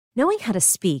Knowing how to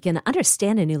speak and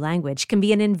understand a new language can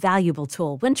be an invaluable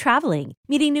tool when traveling,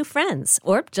 meeting new friends,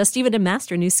 or just even to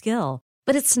master a new skill.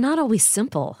 But it's not always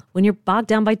simple when you're bogged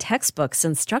down by textbooks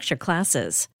and structured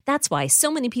classes. That's why so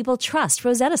many people trust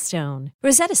Rosetta Stone.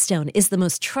 Rosetta Stone is the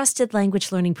most trusted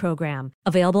language learning program,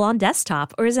 available on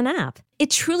desktop or as an app. It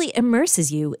truly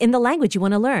immerses you in the language you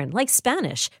want to learn, like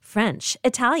Spanish, French,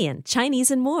 Italian,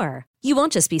 Chinese, and more. You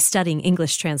won't just be studying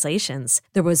English translations.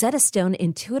 The Rosetta Stone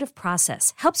intuitive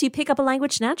process helps you pick up a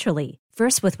language naturally,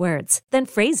 first with words, then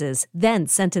phrases, then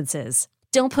sentences.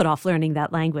 Don't put off learning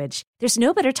that language. There's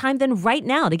no better time than right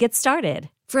now to get started.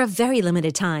 For a very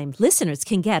limited time, listeners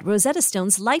can get Rosetta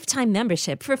Stone's lifetime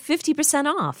membership for 50%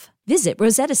 off. Visit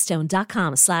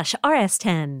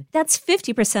rosettastone.com/rs10. That's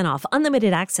 50% off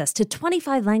unlimited access to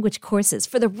 25 language courses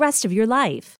for the rest of your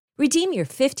life. Redeem your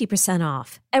 50%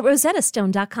 off at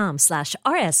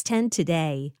rosettastone.com/rs10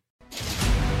 today.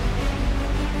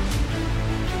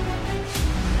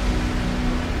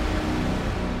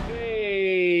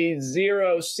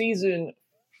 Zero Season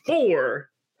 4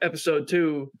 Episode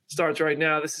 2 starts right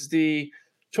now. This is the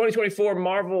 2024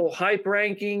 Marvel Hype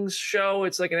Rankings show.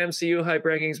 It's like an MCU Hype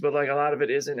Rankings, but like a lot of it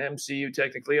isn't MCU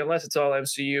technically, unless it's all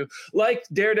MCU, like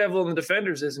Daredevil and the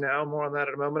Defenders is now. More on that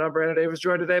in a moment. I'm Brandon Davis,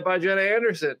 joined today by Jenna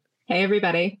Anderson. Hey,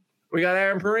 everybody. We got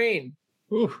Aaron Perrine.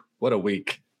 Ooh, what a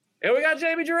week. And we got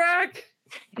Jamie Durack.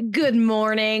 Good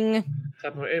morning.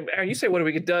 Aaron, you say what a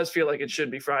week. It does feel like it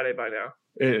should be Friday by now.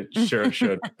 It sure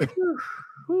should.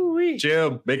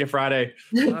 Jim, make it Friday.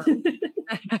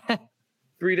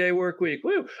 3-day work week.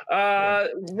 Woo.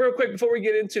 Real quick, before we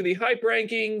get into the hype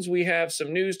rankings, we have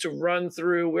some news to run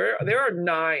through. There are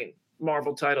 9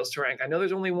 Marvel titles to rank. I know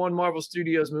there's only one Marvel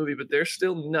Studios movie, but there's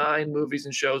still 9 movies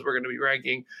and shows we're going to be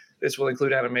ranking. This will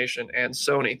include animation and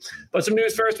Sony. But some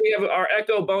news first. We have our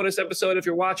Echo bonus episode. If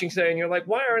you're watching today and you're like,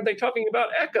 why aren't they talking about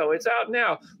Echo? It's out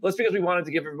now. Well, it's because we wanted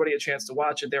to give everybody a chance to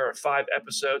watch it. There are 5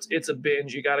 episodes. It's a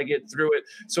binge. You got to get through it.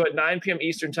 So at 9 p.m.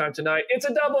 Eastern time tonight, it's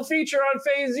a double feature on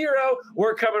Phase Zero.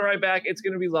 We're coming right back. It's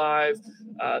going to be live.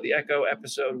 The Echo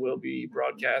episode will be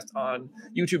broadcast on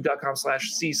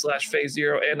youtube.com/c/Phase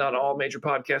Zero and on all major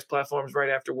podcast platforms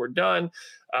right after we're done.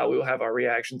 We will have our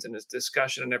reactions and this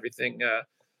discussion and everything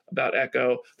about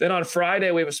Echo. Then on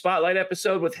Friday, we have a spotlight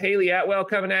episode with Haley Atwell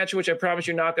coming at you, which I promise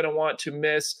you're not going to want to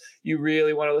miss. You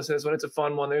really want to listen to this one. It's a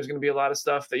fun one. There's going to be a lot of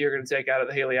stuff that you're going to take out of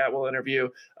the Haley Atwell interview.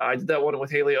 I did that one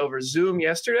with Haley over Zoom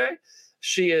yesterday.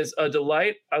 She is a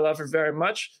delight. I love her very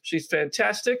much. She's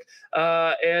fantastic.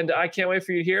 And I can't wait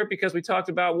for you to hear it because we talked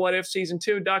about What If Season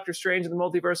 2, Doctor Strange and the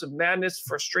Multiverse of Madness,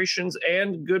 frustrations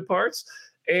and good parts,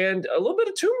 and a little bit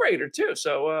of Tomb Raider too.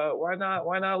 So why not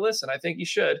listen? I think you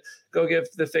should. Go give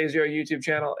the Phase Zero YouTube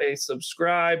channel a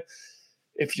subscribe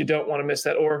if you don't want to miss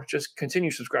that, or just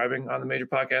continue subscribing on the major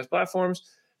podcast platforms.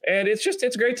 And it's a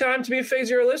great time to be a Phase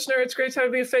Zero listener. It's a great time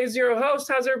to be a Phase Zero host.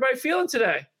 How's everybody feeling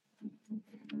today?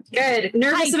 Good.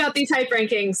 Nervous about these hype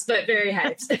rankings, but very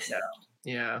hyped.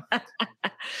 Yeah.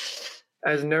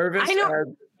 As nervous as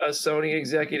a Sony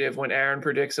executive when Aaron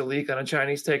predicts a leak on a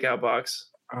Chinese takeout box.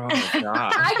 Oh,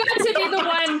 God. I got to be the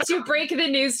one to break the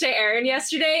news to Aaron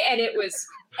yesterday, and it was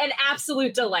an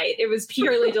absolute delight. It was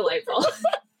purely delightful.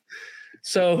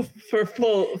 So for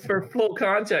full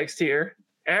context here,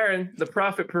 Aaron, the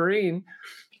Prophet Perrine,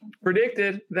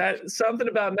 predicted that something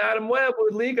about Madam Web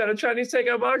would leak on a Chinese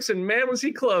takeout box, and man, was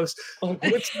he close.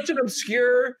 With such an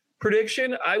obscure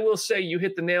prediction, I will say you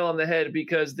hit the nail on the head,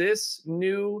 because this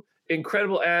new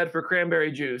incredible ad for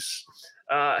cranberry juice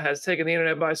has taken the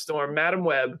internet by storm. Madam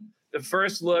Web, the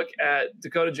first look at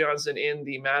Dakota Johnson in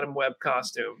the Madam Web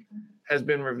costume, has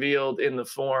been revealed in the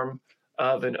form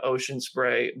of an Ocean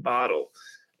Spray bottle.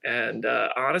 And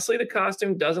honestly, the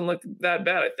costume doesn't look that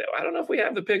bad. I don't know if we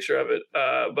have the picture of it,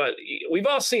 but we've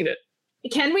all seen it.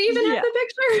 Can we even have the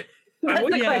picture?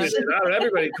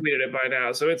 Everybody tweeted it by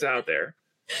now, so it's out there.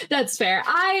 That's fair.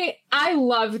 I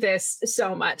love this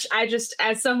so much. I just,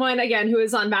 as someone, again, who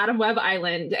is on Madam Web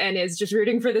Island and is just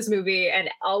rooting for this movie and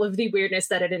all of the weirdness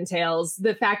that it entails,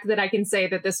 the fact that I can say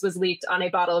that this was leaked on a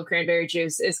bottle of cranberry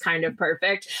juice is kind of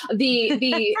perfect.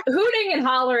 The hooting and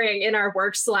hollering in our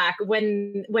work Slack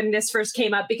when this first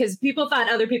came up, because people thought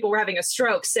other people were having a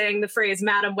stroke saying the phrase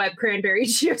Madam Web cranberry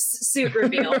juice suit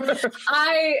reveal.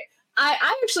 I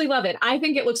actually love it. I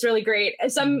think it looks really great.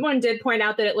 Someone did point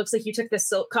out that it looks like you took the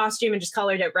silk costume and just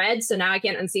colored it red. So now I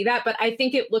can't unsee that. But I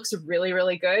think it looks really,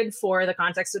 really good for the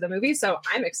context of the movie. So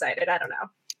I'm excited. I don't know.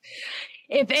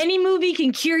 If any movie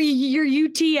can cure your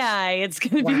UTI, it's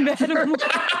going to be Madam Web.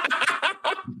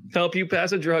 Help you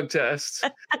pass a drug test.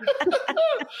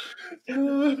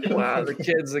 Wow, the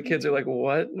kids are like,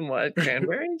 what?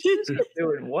 Cranberries?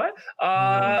 Doing what?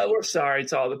 We're sorry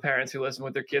to all the parents who listen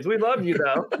with their kids. We love you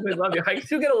though. We love you. I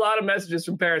still get a lot of messages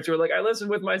from parents who are like, I listen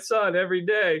with my son every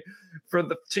day.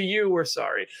 To you, we're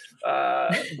sorry.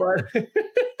 But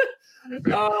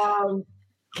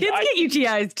Kids get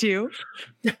UTIs too.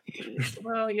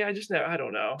 well, yeah, I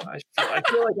don't know. I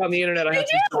feel like on the internet I have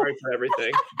to be sorry for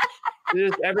everything.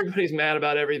 Everybody's mad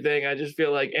about everything. I just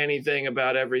feel like anything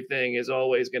about everything is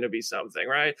always going to be something,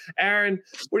 right? Aaron,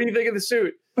 what do you think of the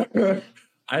suit?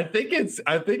 I think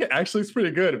actually it's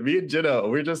pretty good. Me and Jenna,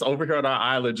 we're just over here on our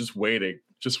island, just waiting,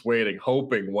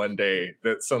 hoping one day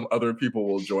that some other people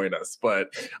will join us. But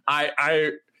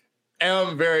I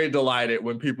am very delighted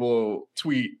when people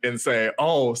tweet and say,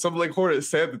 "Oh, something like Hornet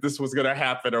said that this was going to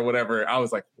happen" or whatever. I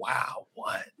was like, "Wow,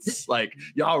 what? Like,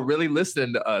 y'all really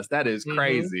listening to us? That is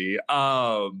crazy."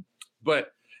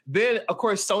 But then, of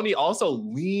course, Sony also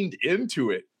leaned into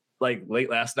it like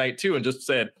late last night too, and just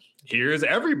said, "Here's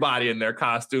everybody in their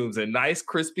costumes in nice,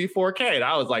 crispy 4K." And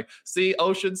I was like, "See,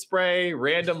 ocean spray,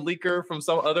 random leaker from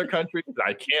some other country.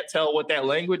 I can't tell what that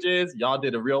language is. Y'all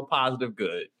did a real positive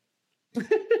good."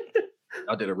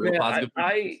 I did a real positive.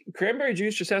 Cranberry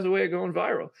juice just has a way of going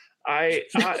viral. I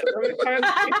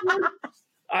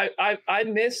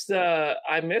missed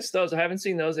those. I haven't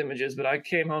seen those images, but I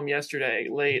came home yesterday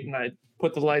late and I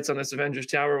put the lights on this Avengers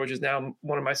Tower, which is now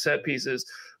one of my set pieces.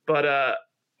 But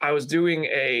I was doing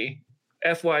a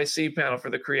FYC panel for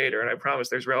the creator, and I promise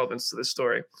there's relevance to this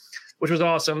story, which was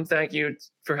awesome. Thank you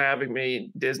for having me,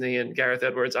 Disney and Gareth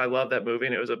Edwards. I love that movie,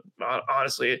 and it was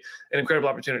honestly an incredible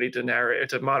opportunity to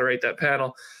moderate that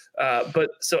panel.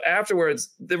 But so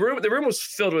afterwards, the room was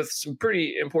filled with some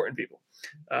pretty important people,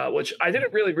 which I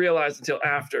didn't really realize until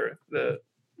after the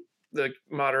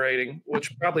moderating,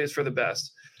 which probably is for the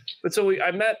best. But so I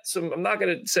met some. I'm not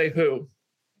going to say who.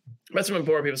 I met some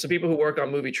important people. Some people who work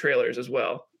on movie trailers as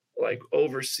well, like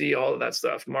oversee all of that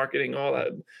stuff, marketing, all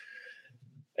that.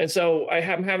 And so I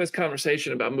have this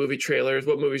conversation about movie trailers.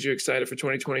 What movies are you excited for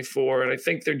 2024? And I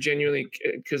think they're genuinely,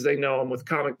 because they know I'm with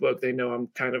comic book, they know I'm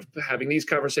kind of having these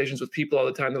conversations with people all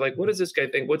the time. They're like, what does this guy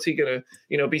think? What's he going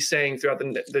to, be saying throughout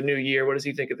the new year? What does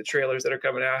he think of the trailers that are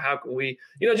coming out? How can we,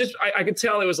 I could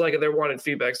tell it was like a wanted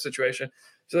feedback situation.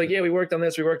 So like, yeah, we worked on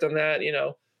this, we worked on that,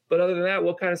 But other than that,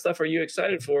 what kind of stuff are you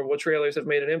excited for? What trailers have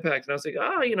made an impact? And I was like,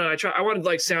 I wanted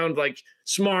to sound like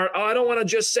smart. Oh, I don't want to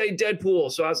just say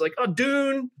Deadpool. So I was like, oh,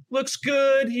 Dune looks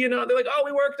good. They're like, oh,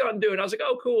 we worked on Dune. I was like,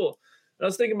 oh, cool. And I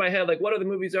was thinking in my head, like, what other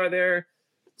movies are there?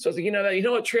 So I was like,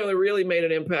 what trailer really made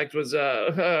an impact was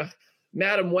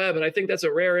Madam Web. And I think that's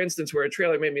a rare instance where a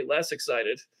trailer made me less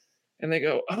excited. And they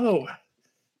go, oh,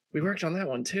 we worked on that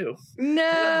one too.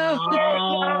 No.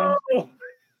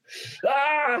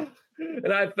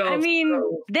 And I felt.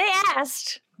 They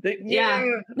asked. I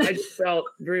just felt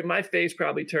my face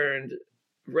probably turned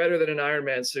redder than an Iron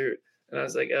Man suit, and I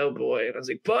was like, "Oh boy!" And I was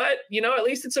like, "But at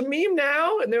least it's a meme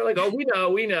now." And they're like, "Oh, we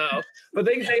know." But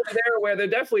they're aware. They're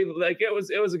definitely like it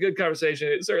was a good conversation.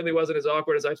 It certainly wasn't as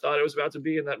awkward as I thought it was about to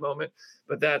be in that moment.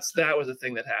 But that was a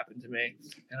thing that happened to me.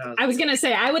 And I was gonna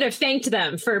say I would have thanked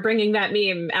them for bringing that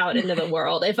meme out into the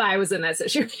world if I was in that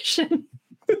situation.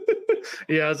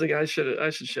 Yeah, I was like, I should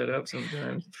shut up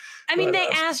sometimes. They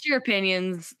asked your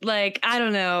opinions. Like, I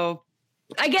don't know.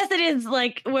 I guess it is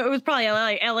like, it was probably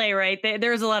LA, right?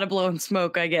 There's a lot of blowing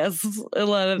smoke, I guess. A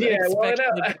lot of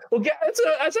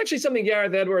that's actually something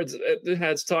Gareth Edwards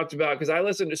has talked about, because I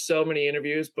listened to so many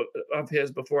interviews of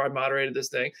his before I moderated this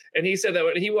thing, and he said that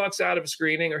when he walks out of a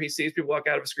screening, or he sees people walk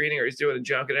out of a screening, or he's doing a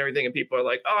junk and everything, and people are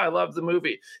like, "Oh, I love the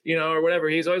movie," or whatever.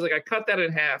 He's always like, "I cut that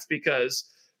in half because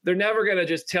they're never going to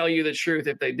just tell you the truth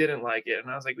if they didn't like it."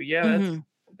 And I was like, well, yeah,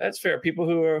 that's fair. People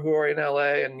who are in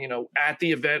LA and, at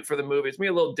the event for the movie, it's going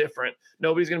to be a little different.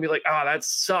 Nobody's going to be like, "Oh, that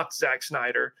sucks, Zack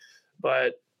Snyder."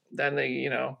 But then they,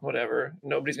 whatever.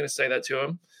 Nobody's going to say that to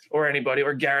him or anybody,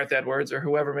 or Gareth Edwards or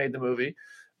whoever made the movie.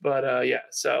 But yeah,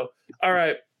 so, all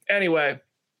right. Anyway,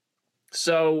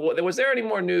 so was there any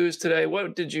more news today?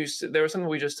 What did you say? There was something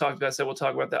we just talked about. So we'll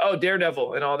talk about that. Oh,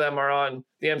 Daredevil and all them are on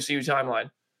the MCU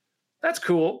timeline. That's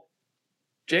cool.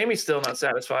 Jamie's still not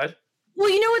satisfied. Well,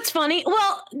 what's funny?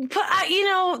 Well,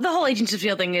 the whole Agents of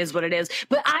S.H.I.E.L.D. thing is what it is.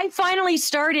 But I finally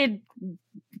started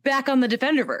back on the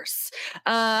Defenderverse.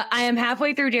 I am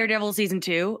halfway through Daredevil season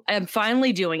 2. I'm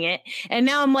finally doing it. And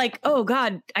now I'm like, oh,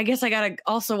 God, I guess I got to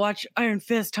also watch Iron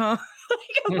Fist, huh?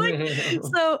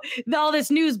 So all this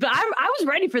news. But I was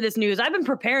ready for this news. I've been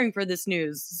preparing for this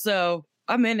news. So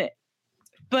I'm in it.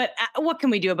 But what can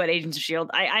we do about Agents of S.H.I.E.L.D.?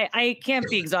 I can't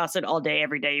be exhausted all day,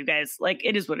 every day, you guys. Like,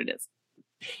 it is what it is.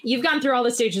 You've gone through all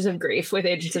the stages of grief with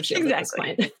Agents of S.H.I.E.L.D. Exactly.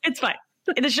 at this point. It's fine.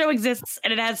 The show exists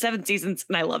and it has 7 seasons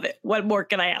and I love it. What more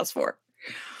can I ask for?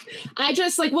 I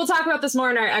just we'll talk about this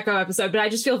more in our Echo episode, but I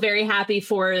just feel very happy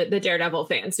for the Daredevil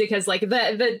fans because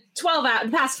the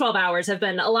past 12 hours have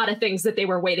been a lot of things that they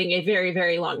were waiting a very,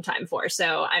 very long time for.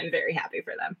 So I'm very happy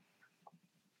for them.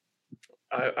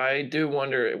 I do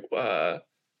wonder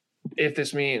if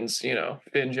this means,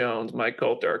 Finn Jones, Mike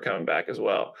Coulter are coming back as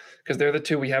well, because they're the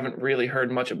two we haven't really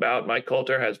heard much about. Mike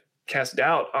Coulter has cast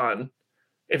doubt on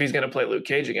if he's going to play Luke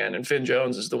Cage again. And Finn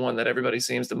Jones is the one that everybody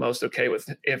seems the most okay with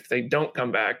if they don't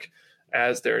come back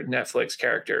as their Netflix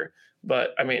character.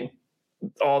 But I mean,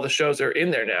 all the shows are in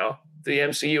there now. The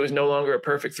MCU is no longer a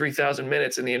perfect 3,000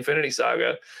 minutes in the Infinity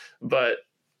Saga, but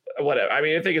whatever. I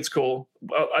mean, I think it's cool.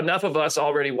 Enough of us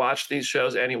already watched these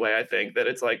shows anyway. I think that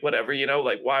it's whatever,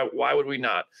 why would we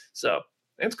not? So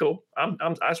it's cool.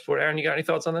 I support. Aaron, you got any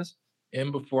thoughts on this?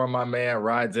 In before my man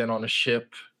rides in on a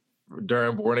ship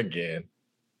during Born Again.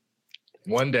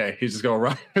 One day he's just gonna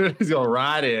ride. He's gonna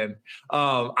ride in.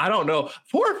 I don't know.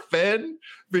 Poor Finn,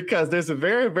 because there's a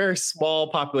very, very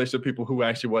small population of people who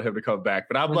actually want him to come back.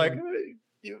 But I'm like,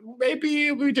 maybe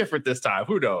it'll be different this time.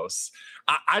 Who knows?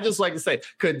 I just like to say,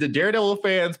 could the Daredevil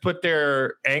fans put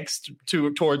their angst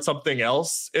towards something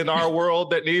else in our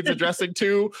world that needs addressing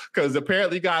too? Because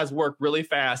apparently you guys work really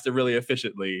fast and really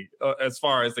efficiently as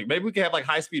far as maybe we can have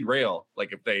high speed rail,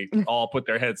 if they all put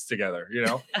their heads together, I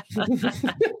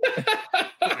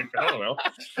don't know.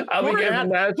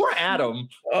 Poor Adam.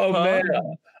 Oh man,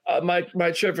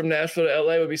 my trip from Nashville to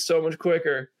LA would be so much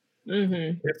quicker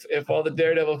if all the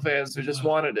Daredevil fans just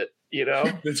wanted it. They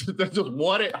just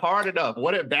want it hard enough,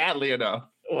 want it badly enough.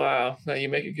 Wow, now you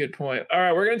make a good point. All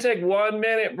right, we're going to take 1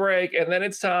 minute break, and then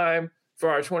it's time for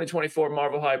our 2024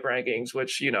 Marvel Hype Rankings,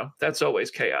 which, that's always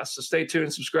chaos. So stay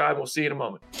tuned, subscribe, we'll see you in a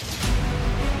moment.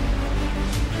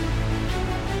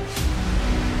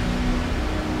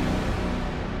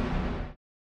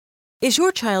 Is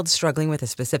your child struggling with a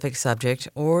specific subject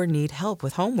or need help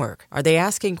with homework? Are they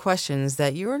asking questions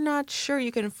that you're not sure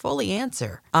you can fully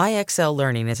answer? IXL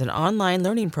Learning is an online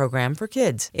learning program for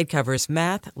kids. It covers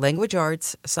math, language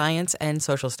arts, science, and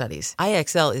social studies.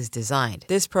 IXL is designed.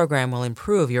 This program will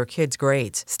improve your kids'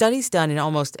 grades. Studies done in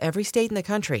almost every state in the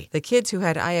country. The kids who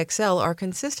had IXL are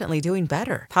consistently doing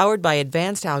better. Powered by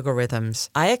advanced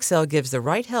algorithms, IXL gives the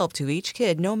right help to each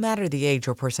kid no matter the age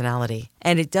or personality.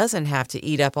 And it doesn't have to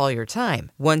eat up all your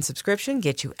time. One subscription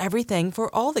gets you everything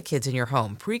for all the kids in your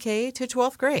home, pre-K to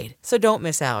 12th grade. So don't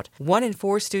miss out. 1 in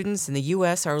 4 students in the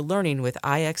U.S. are learning with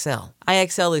IXL.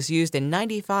 IXL is used in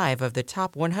 95 of the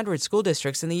top 100 school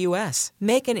districts in the U.S.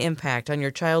 Make an impact on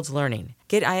your child's learning.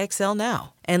 Get IXL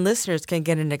now. And listeners can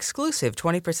get an exclusive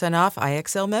 20% off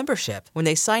IXL membership when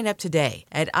they sign up today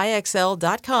at IXL.com/audio.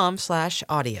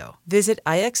 Visit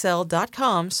IXL.com/audio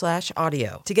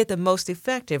to get the most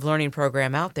effective learning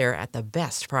program out there at the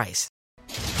best price.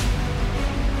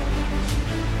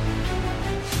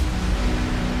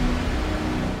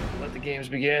 Let the games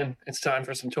begin. It's time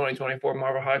for some 2024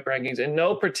 Marvel Hype Rankings. In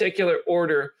no particular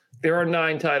order, there are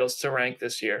 9 titles to rank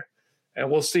this year. And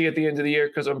we'll see at the end of the year,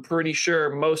 because I'm pretty sure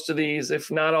most of these,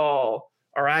 if not all,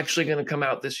 are actually going to come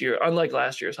out this year, unlike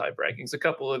last year's Hype Rankings. A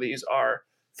couple of these are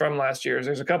from last year's.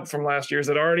 There's a couple from last year's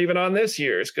that aren't even on this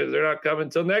year's because they're not coming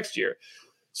until next year.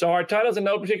 So our titles in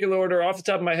no particular order off the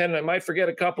top of my head, and I might forget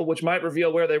a couple, which might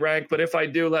reveal where they rank, but if I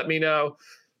do, let me know.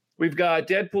 We've got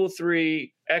Deadpool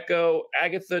 3, Echo,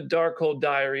 Agatha Darkhold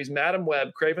Diaries, Madam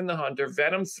Web, Kraven the Hunter,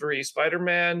 Venom 3,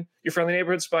 Spider-Man, Your Friendly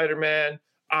Neighborhood Spider-Man,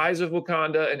 Eyes of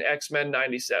Wakanda, and X-Men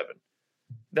 97.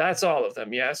 That's all of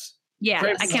them, yes? Yeah,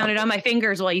 I counted on my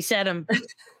fingers while you said them.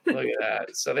 Look at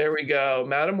that. So there we go.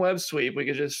 Madam Web sweep. We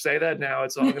could just say that now.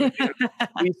 It's all going to be.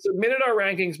 We submitted our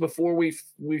rankings before we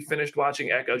finished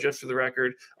watching Echo, just for the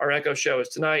record. Our Echo show is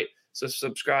tonight, so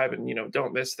subscribe and,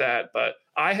 don't miss that. But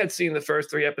I had seen the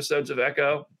first 3 episodes of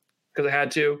Echo because I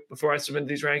had to before I submitted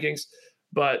these rankings,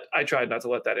 but I tried not to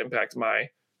let that impact my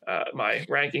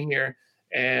ranking here.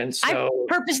 And so I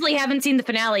purposely haven't seen the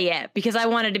finale yet because I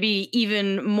wanted to be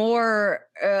even more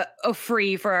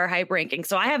free for our hype ranking.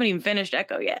 So I haven't even finished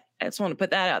Echo yet. I just want to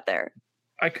put that out there.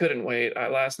 I couldn't wait.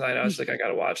 Last night I was like, I got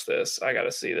to watch this. I got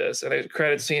to see this. And there's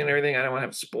credit scene and everything. I don't want to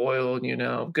have it spoiled,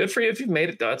 Good for you if you've made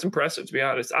it, though. It's impressive, to be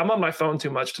honest. I'm on my phone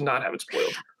too much to not have it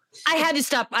spoiled. I had to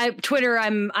stop. Twitter,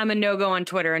 I'm a no-go on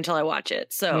Twitter until I watch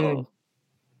it. So...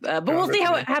 but we'll see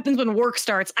how it happens when work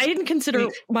starts. I didn't consider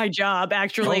my job,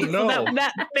 actually. Oh, no. So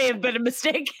that may have been a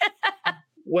mistake.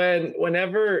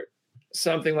 Whenever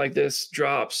something like this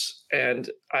drops, and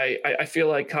I feel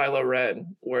like Kylo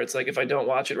Ren, where it's like if I don't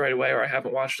watch it right away or I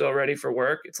haven't watched it already for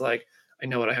work, it's like I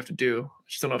know what I have to do. I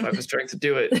just don't know if I have the strength to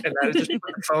do it. And that is just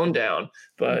put the phone down.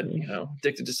 But,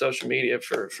 addicted to social media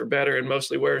for better and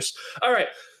mostly worse. All right.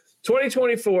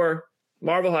 2024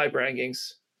 Marvel Hype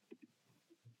Rankings.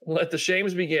 Let the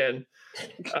shames begin.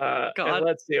 And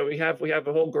let's see. We have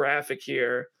a whole graphic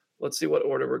here. Let's see what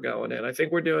order we're going in. I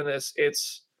think we're doing this.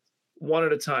 It's one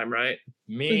at a time, right?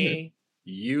 Me,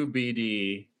 you,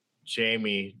 BD,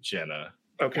 Jamie, Jenna.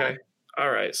 Okay.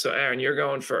 All right. So, Aaron, you're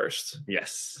going first.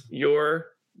 Yes. Your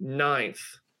 9th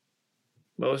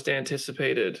most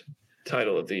anticipated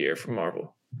title of the year from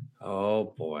Marvel.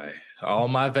 Oh, boy. All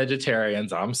my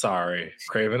vegetarians, I'm sorry.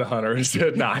 Kraven the Hunter is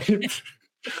at 9th.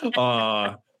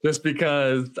 Just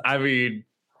because, I mean,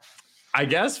 I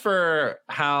guess for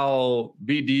how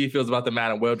BD feels about the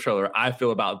Madam Web trailer, I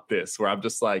feel about this, where I'm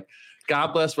just like,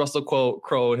 God bless Russell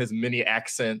Crowe and his many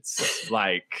accents.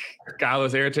 Like, God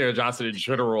bless Aaron Taylor Johnson in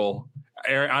general.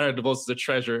 Anna DeVos is a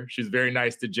treasure. She's very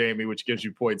nice to Jamie, which gives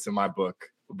you points in my book.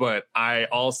 But I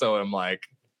also am like,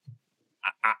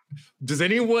 does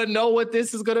anyone know what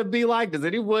this is going to be like? Does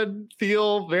anyone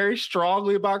feel very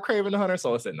strongly about Kraven the Hunter?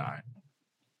 So it's at 9.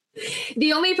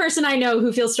 The only person I know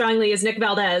who feels strongly is Nick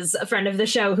Valdez, a friend of the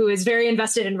show, who is very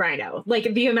invested in Rhino.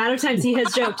 Like, the amount of times he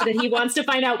has joked that he wants to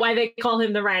find out why they call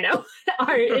him the Rhino.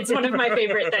 It's one of my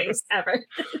favorite things ever.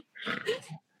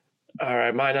 All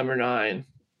right, my number 9.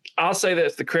 I'll say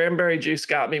this. The cranberry juice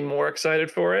got me more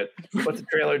excited for it, but the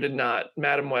trailer did not.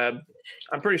 Madam Web.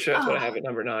 I'm pretty sure that's what I have at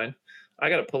number 9. I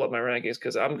got to pull up my rankings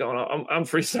because I'm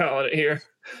freestyling it here.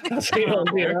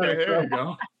 There you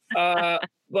go.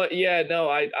 But yeah, no,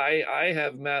 I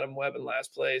have Madam Web in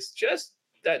last place. Just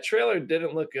that trailer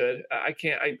didn't look good.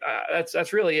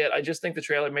 That's really it. I just think the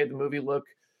trailer made the movie look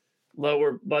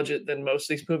lower budget than most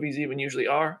of these movies even usually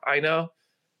are. I know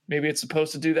maybe it's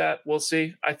supposed to do that. We'll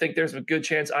see. I think there's a good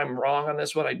chance I'm wrong on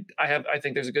this one. I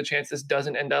think there's a good chance this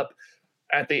doesn't end up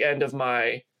at the end of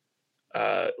my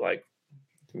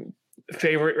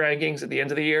favorite rankings at the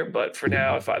end of the year. But for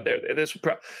now, I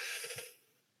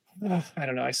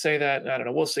don't know. I say that. I don't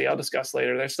know. We'll see. I'll discuss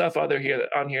later. There's stuff on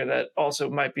here that also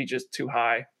might be just too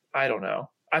high. I don't know.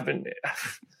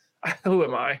 Who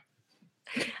am I?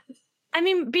 I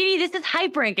mean, BD, this is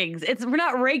hype rankings. We're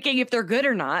not ranking if they're good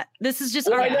or not. This is just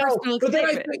our personal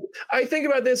statement. I think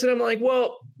about this and I'm like,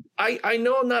 well, I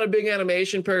know I'm not a big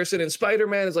animation person, and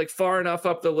Spider-Man is like far enough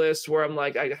up the list where I'm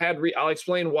like, I'll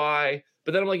explain why.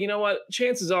 But then I'm like, you know what?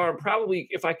 Chances are, I'm probably,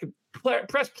 if I could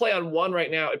press play on one right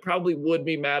now, it probably would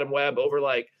be Madam Web over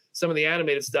like some of the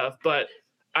animated stuff. But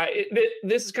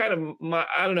this is kind of my,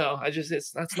 I don't know.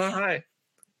 That's not high.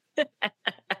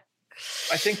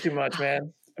 I think too much,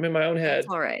 man. I'm in my own head. That's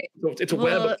all right. It's a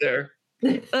web up there.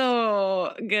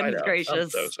 Oh, goodness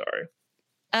gracious. I'm so sorry.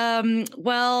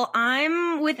 Well,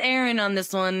 I'm with Aaron on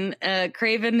this one.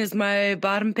 Kraven is my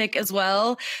bottom pick as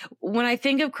well. When I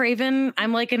think of Kraven,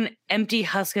 I'm like an empty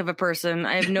husk of a person.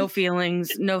 I have no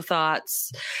feelings, no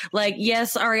thoughts. Like,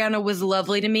 yes, Ariana was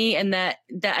lovely to me, and that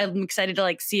I'm excited to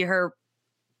like see her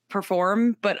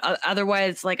perform. But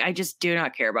otherwise, like, I just do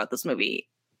not care about this movie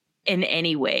in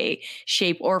any way,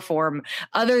 shape, or form,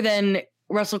 other than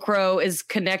Russell Crowe is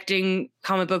connecting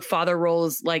comic book father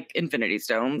roles like Infinity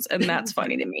Stones, and that's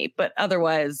funny to me. But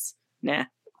otherwise, nah.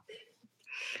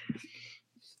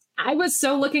 I was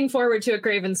so looking forward to a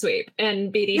Kraven sweep,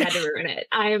 and BD had to ruin it.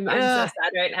 I'm so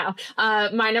sad right now.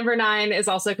 My number 9 is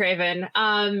also Kraven.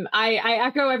 I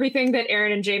echo everything that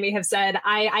Aaron and Jamie have said.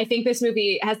 I think this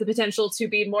movie has the potential to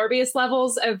be Morbius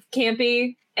levels of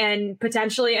campy and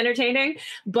potentially entertaining,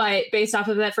 but based off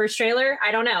of that first trailer,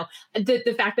 I don't know.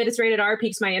 The fact that it's rated R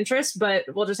piques my interest, but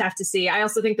we'll just have to see. I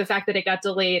also think the fact that it got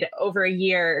delayed over a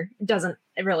year doesn't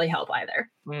really help either.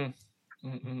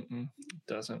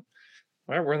 Doesn't.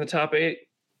 All right, we're in the top 8.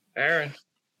 Aaron.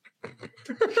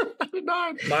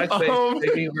 MySpace,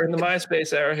 baby. We're in the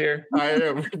MySpace era here. I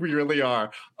am. We really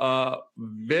are.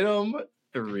 Venom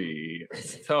 3.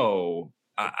 So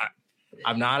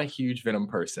I'm not a huge Venom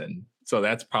person. So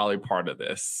that's probably part of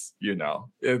this, you know.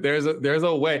 There's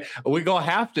a way we're gonna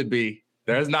have to be.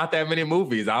 There's not that many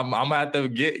movies. I'm gonna have to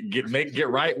get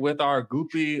right with our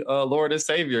goopy Lord and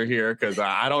Savior here, because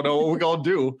I don't know what we're gonna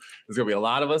do. There's gonna be a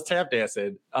lot of us tap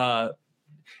dancing. Tom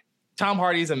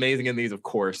Hardy's amazing in these, of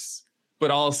course,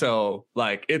 but also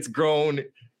like it's grown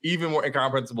even more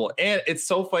incomprehensible. And it's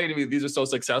so funny to me, these are so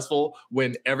successful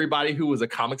when everybody who was a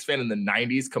comics fan in the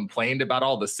 90s complained about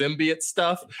all the symbiote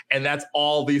stuff. And that's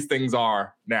all these things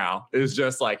are now. It's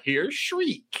just like, here's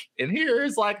Shriek, and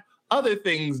here's like other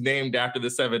things named after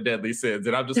the 7 deadly sins.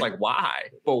 And I'm just like, why?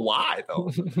 But why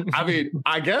though? I mean,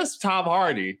 I guess Tom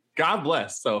Hardy, God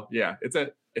bless. So yeah, it's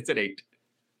at 8.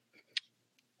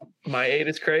 My 8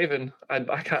 is Craven. I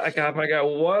got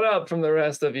one up from the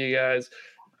rest of you guys.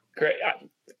 Great.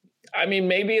 I mean,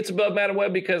 maybe it's above Madam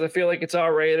Web because I feel like it's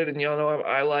R-rated, and y'all know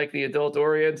I like the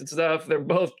adult-oriented stuff. They're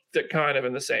both kind of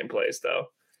in the same place, though.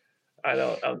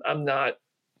 I'm not.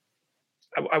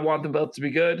 I want them both to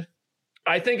be good.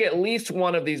 I think at least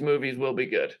one of these movies will be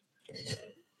good.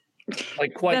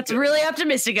 Like quite. That's good. really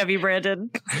optimistic of you, Brandon.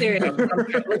 Seriously.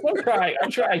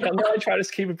 I'm trying. I know I try to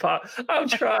keep it pop. I'm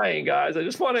trying, guys. I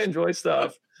just want to enjoy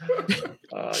stuff.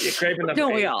 Craven number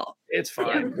Don't 8. we all? It's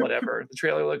fine. Whatever. The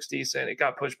trailer looks decent. It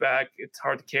got pushed back. It's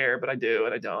hard to care, but I do,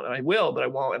 and I don't, and I will, but I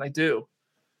won't, and I do.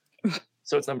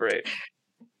 So it's number 8.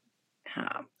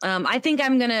 I think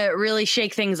I'm gonna really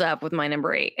shake things up with my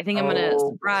number 8. I think I'm gonna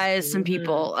surprise some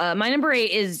people. My number 8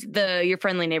 is Your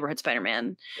Friendly Neighborhood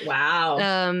Spider-Man.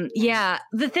 Wow. Yeah.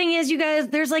 The thing is, you guys,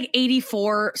 there's like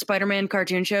 84 Spider-Man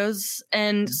cartoon shows,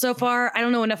 and so far, I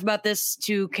don't know enough about this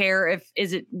to care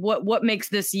what makes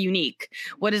this unique.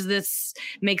 What is this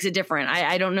makes it different?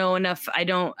 I don't know enough.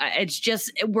 It's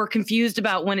just we're confused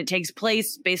about when it takes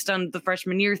place based on the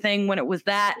freshman year thing. When it was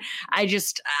that,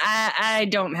 I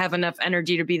don't have enough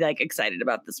energy to be like excited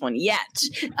about this one yet.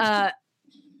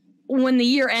 When the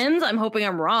year ends, I'm hoping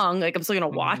I'm wrong. Like I'm still gonna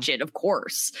watch it, of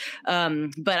course, but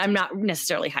I'm not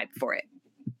necessarily hyped for it.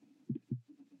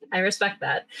 I respect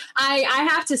that. I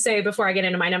have to say before I get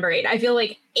into my number 8, I feel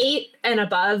like 8 and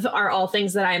above are all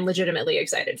things that I'm legitimately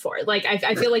excited for. Like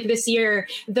I feel like this year,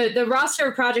 the roster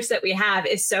of projects that we have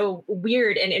is so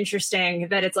weird and interesting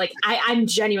that it's like I'm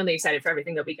genuinely excited for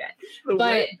everything that we get.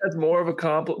 But that's more of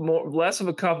a less of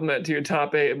a compliment to your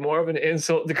top 8 and more of an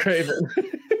insult to Craven.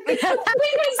 Because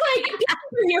like people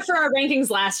were here for our rankings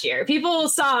last year. People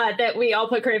saw that we all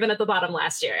put Craven at the bottom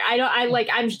last year.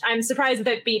 I'm surprised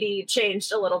that BD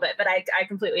changed a little bit, but I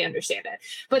completely understand it.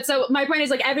 But so my point is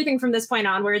like everything from this point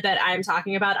onward that I'm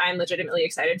talking about, I'm legitimately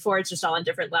excited for. It's just all on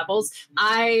different levels.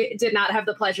 I did not have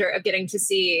the pleasure of getting to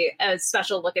see a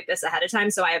special look at this ahead of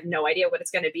time, so I have no idea what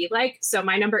it's going to be like. So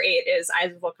my number 8 is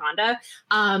Eyes of Wakanda.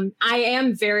 I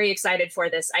am very excited for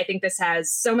this. I think this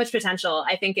has so much potential.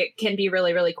 I think it can be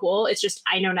really, really cool. It's just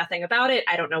I know nothing about it.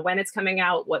 I don't know when it's coming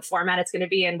out, what format it's going to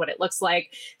be in, what it looks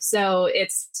like. So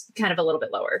it's kind of a little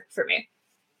bit lower for me.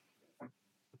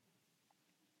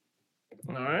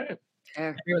 All right.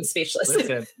 Everyone's speechless.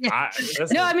 Listen, fair.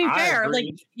 agree.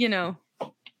 Like, you know.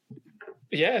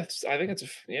 Yeah, I think it's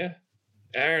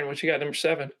Aaron, what you got number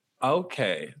 7?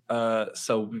 Okay.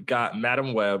 So we've got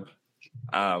Madam Web.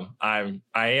 I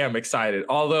am excited.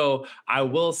 Although I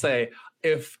will say,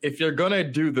 if you're gonna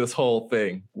do this whole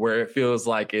thing where it feels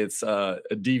like it's a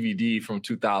DVD from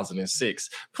 2006,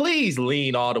 please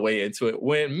lean all the way into it.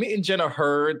 When me and Jenna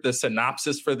heard the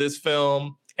synopsis for this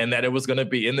film and that it was gonna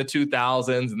be in the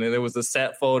 2000s, and then there was the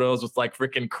set photos with like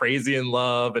freaking Crazy in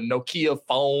Love and Nokia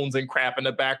phones and crap in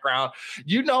the background,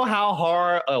 you know how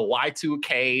hard a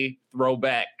Y2K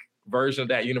throwback version of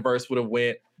that universe would have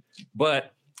went.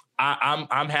 But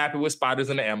I'm happy with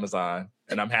Spiders in the Amazon,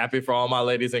 and I'm happy for all my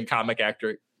ladies in comic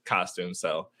actor costumes.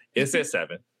 So it's at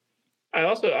 7.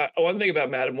 One thing about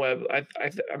Madam Web,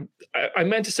 I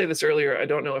meant to say this earlier. I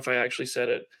don't know if I actually said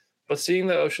it, but seeing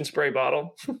the ocean spray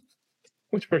bottle,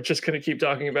 which we're just going to keep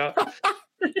talking about,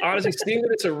 honestly, seeing that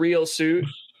it's a real suit,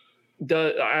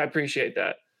 I appreciate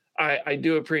that. I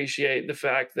do appreciate the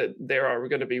fact that there are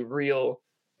going to be real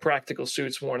practical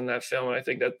suits worn in that film, and I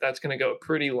think that's going to go a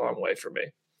pretty long way for me.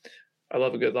 I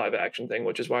love a good live action thing,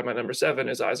 which is why my number 7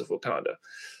 is Eyes of Wakanda.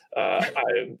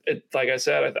 Like I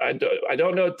said, I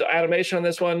don't know the animation on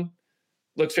this one.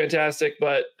 Looks fantastic,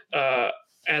 but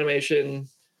animation,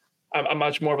 I'm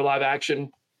much more of a live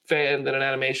action fan than an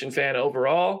animation fan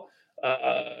overall.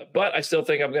 But I still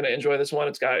think I'm going to enjoy this one.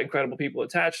 It's got incredible people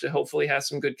attached. It hopefully has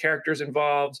some good characters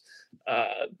involved.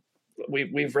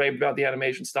 We've raved about the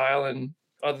animation style, and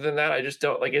other than that, I just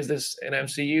don't like, is this an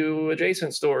MCU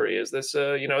adjacent story? Is this,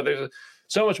 there's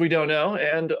so much we don't know.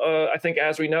 And I think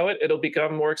as we know it, it'll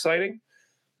become more exciting.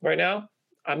 Right now,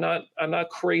 I'm not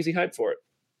crazy hyped for it.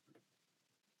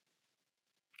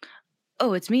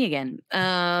 Oh, it's me again.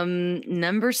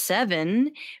 Number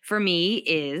 7 for me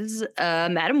is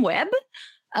Madam Web.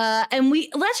 And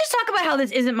let's just talk about how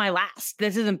this isn't my last.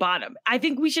 This isn't bottom. I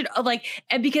think we should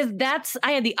because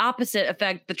I had the opposite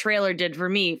effect the trailer did for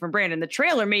me from Brandon. The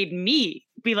trailer made me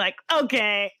be like,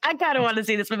 okay, I kind of want to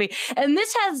see this movie. And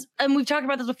we've talked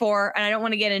about this before, and I don't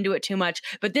want to get into it too much,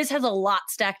 but this has a lot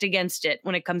stacked against it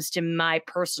when it comes to my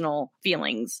personal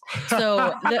feelings.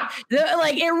 So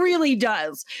it really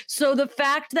does. So the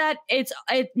fact that it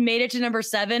made it to number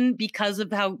 7 because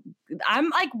of how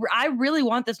I really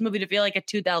want this movie to feel like a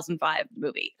 2005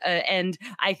 movie, and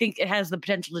I think it has the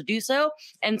potential to do so.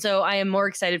 And so I am more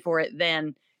excited for it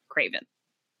than Craven.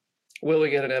 Will we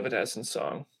get an Evanescence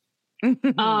song?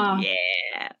 Yeah,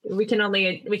 we can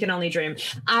only dream.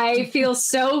 I feel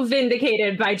so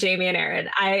vindicated by Jamie and Aaron.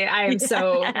 I am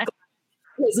so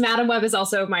because Madam Web is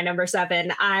also my number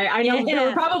 7. I know there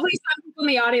were probably some people in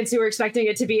the audience who were expecting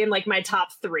it to be in like my top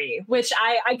 3, which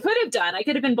I could have done. I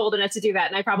could have been bold enough to do that,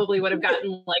 and I probably would have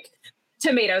gotten like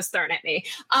tomatoes thrown at me.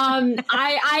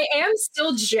 I am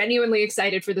still genuinely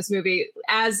excited for this movie.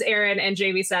 As Aaron and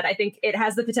Jamie said, I think it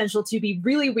has the potential to be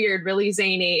really weird, really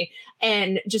zany,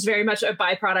 and just very much a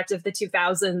byproduct of the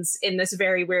 2000s in this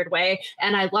very weird way.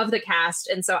 And I love the cast.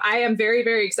 And so I am very,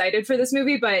 very excited for this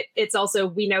movie, but it's also,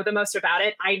 we know the most about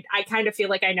it. I kind of feel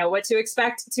like I know what to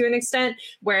expect to an extent,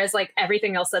 whereas like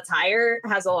everything else that's higher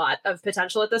has a lot of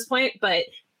potential at this point. But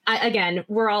again,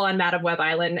 we're all on Madam Web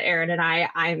Island, Aaron and I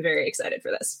am very excited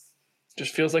for this.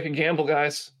 Just feels like a gamble,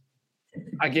 guys.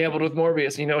 I gambled with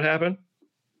Morbius. You know what happened?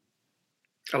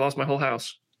 I lost my whole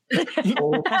house.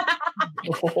 Whole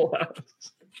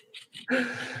house.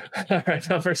 All right,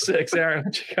 number 6, Aaron,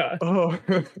 what you got? Oh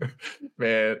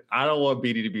man, I don't want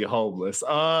Beatty to be homeless.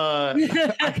 I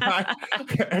got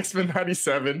X-Men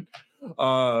 97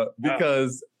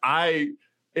 because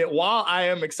while I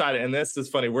am excited, and this is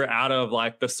funny, we're out of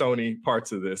like the Sony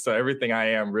parts of this, so everything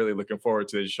I am really looking forward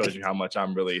to shows you how much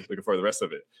I'm really looking for the rest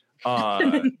of it.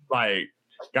 Like,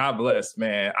 God bless,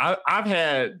 man. I've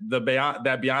had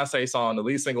that Beyonce song, the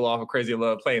lead single off of Crazy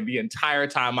Love, playing the entire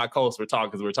time my co-hosts were talking,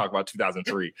 because we were talking about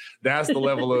 2003. That's the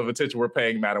level of attention we're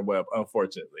paying Madam Web,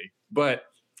 unfortunately. But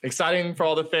exciting for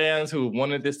all the fans who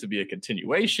wanted this to be a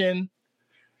continuation.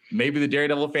 Maybe the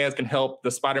Daredevil fans can help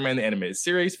the Spider-Man the Animated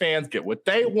Series fans get what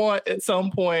they want at some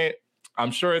point.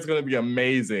 I'm sure it's going to be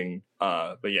amazing.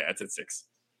 But yeah, it's at 6.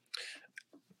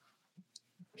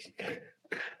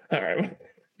 All right.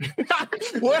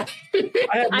 What?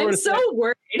 I'm so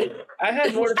worried. I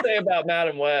had more to say about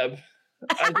Madam Web.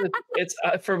 It's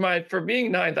for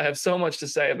being 9th, I have so much to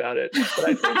say about it. But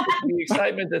I think the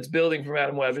excitement that's building for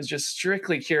Madam Web is just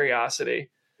strictly curiosity.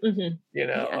 Mm-hmm. You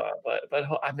know,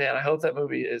 but man, I hope that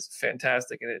movie is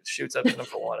fantastic and it shoots up to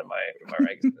number 1 in my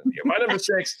rankings. My number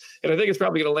 6, and I think it's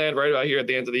probably going to land right about here at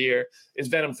the end of the year, is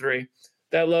Venom 3.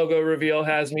 That logo reveal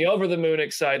has me over the moon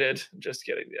excited. Just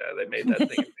kidding. Yeah, they made that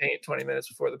thing in paint 20 minutes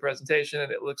before the presentation,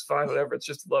 and it looks fine. Whatever. It's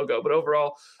just a logo. But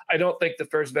overall, I don't think the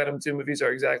first Venom 2 movies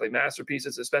are exactly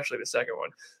masterpieces, especially the second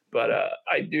one. But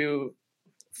I do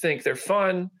think they're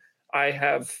fun. I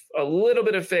have a little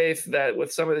bit of faith that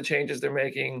with some of the changes they're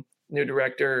making, new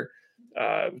director,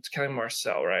 it's Kelly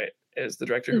Marcel, right, is the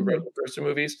director who wrote the first 2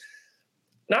 movies.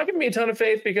 Not giving me a ton of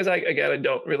faith because I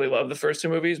don't really love the first 2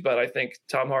 movies, but I think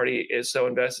Tom Hardy is so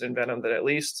invested in Venom that at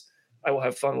least I will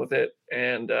have fun with it.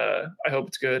 And I hope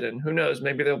it's good. And who knows,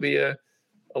 maybe there'll be a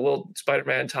little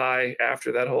Spider-Man tie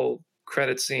after that whole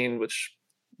credit scene, which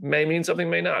may mean something,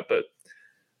 may not, but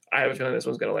I have a feeling this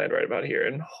one's going to land right about here.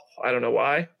 And I don't know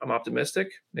why. I'm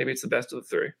optimistic. Maybe it's the best of the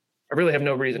 3. I really have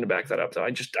no reason to back that up, though.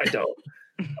 I don't,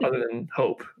 other than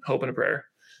hope and a prayer.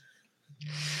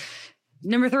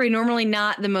 Number 3, normally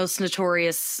not the most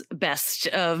notorious best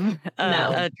of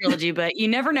a trilogy, but you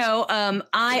never know.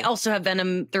 I also have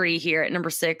Venom 3 here at number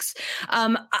 6.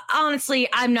 Honestly,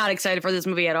 I'm not excited for this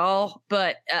movie at all,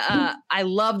 but I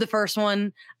love the first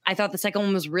one. I thought the second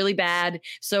one was really bad.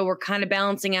 So we're kind of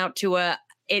balancing out to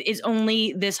it is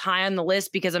only this high on the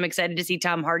list because I'm excited to see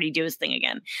Tom Hardy do his thing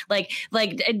again. Like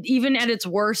even at its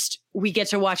worst, we get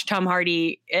to watch Tom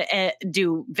Hardy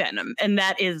do Venom. And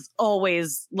that is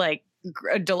always like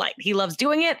a delight. He loves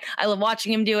doing it. I love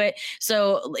watching him do it.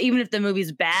 So even if the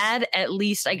movie's bad, at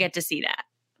least I get to see that.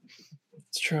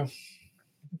 It's true.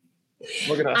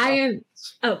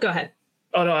 Oh, go ahead.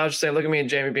 Oh, no, I was just saying, look at me and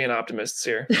Jamie being optimists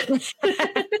here.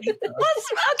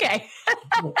 Okay.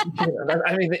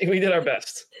 I mean, we did our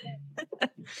best.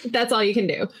 That's all you can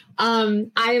do.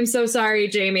 I am so sorry,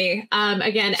 Jamie.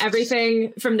 Again,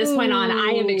 everything from this point on, I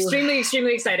am extremely,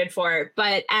 extremely excited for.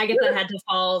 But Agatha had to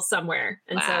fall somewhere,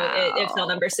 and so it fell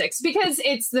number 6 because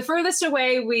it's the furthest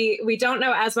away. We don't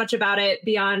know as much about it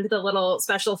beyond the little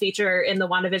special feature in the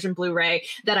WandaVision Blu-ray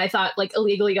that I thought like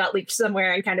illegally got leaked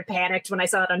somewhere and kind of panicked when I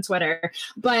saw it on Twitter.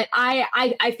 But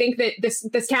I think that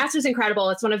this cast is incredible.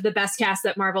 It's one of the best casts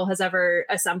that Marvel has ever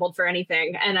assembled for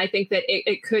anything, and I think that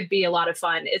it could be a lot of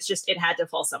fun. It's just it had to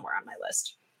fall somewhere on my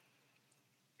list.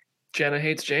 Jenna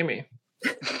hates Jamie.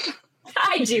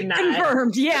 I do not.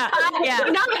 Confirmed. Yeah. Yeah.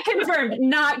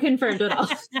 Not confirmed at all.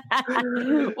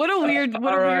 What a weird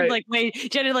right. like way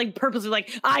Jenna like purposely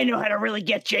like, I know how to really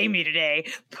get Jamie today.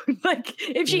 Like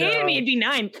if she hated me, it'd be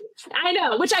 9. I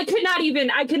know, which I could not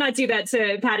do that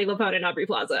to Patti LuPone and Aubrey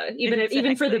Plaza.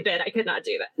 Even for the bit, I could not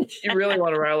do that. You really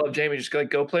want to rile up Jamie, just like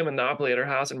go play Monopoly at her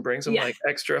house and bring some like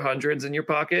extra hundreds in your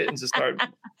pocket and just start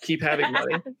keep having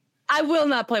money. I will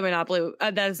not play Monopoly.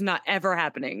 That is not ever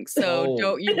happening. So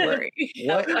don't you worry.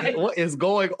 What is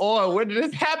going on? When did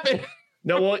this happen?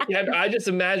 No, well, I just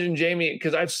imagine Jamie,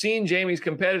 because I've seen Jamie's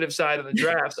competitive side of the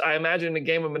drafts. I imagine a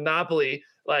game of Monopoly,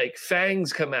 like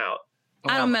fangs come out.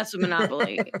 I don't mess with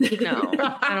Monopoly. No,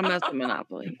 I don't mess with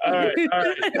Monopoly. All right.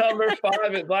 Number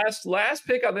 5, last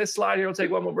pick on this slide here. We'll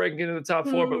take one more break and get into the top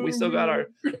 4, but we still got our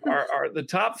the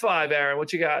top 5. Aaron,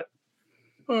 what you got?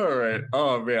 All right.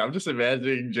 Oh man, I'm just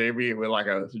imagining Jamie with like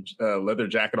a leather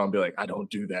jacket on, be like, I don't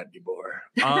do that anymore.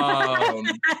 I'm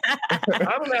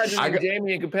imagining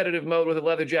Jamie in competitive mode with a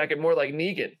leather jacket, more like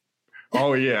Negan.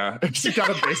 Oh yeah, she got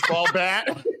a baseball bat.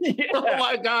 Yeah. Oh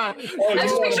my god! I'm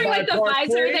just picturing like the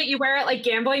visor that you wear at like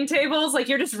gambling tables. Like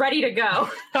you're just ready to go.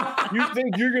 You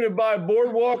think you're gonna buy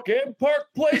Boardwalk and Park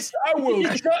Place? I will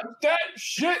shut that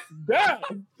shit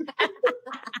down.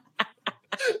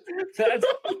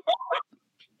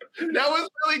 That was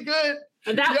really good.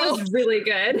 That was really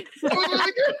good. That was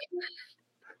really good.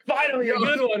 Finally, a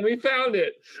good one. We found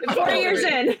it. 4 years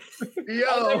in.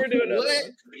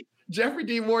 What? Jeffrey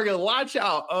D. Morgan, watch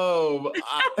out.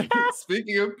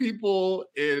 Speaking of people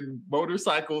in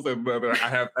motorcycles and leather, I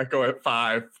have Echo at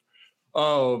 5.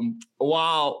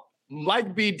 While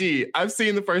like BD, I've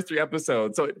seen the first 3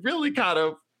 episodes, so it really kind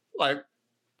of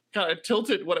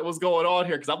tilted what it was going on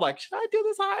here, because I'm like, should I do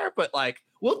this higher? But like,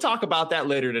 we'll talk about that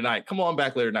later tonight. Come on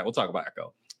back later tonight. We'll talk about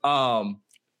Echo.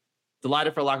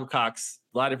 Delighted for Laco Cox,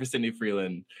 delighted for Cindy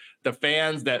Freeland. The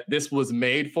fans that this was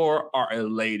made for are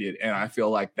elated, and I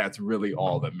feel like that's really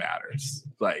all that matters.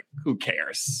 Like, who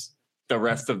cares? The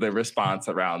rest of the response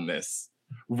around this,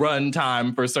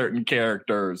 runtime for certain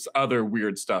characters, other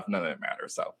weird stuff, none of it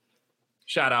matters. So,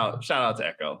 shout out to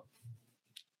Echo.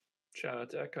 Shout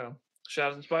out to Echo.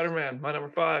 Shout out to Spider-Man. My number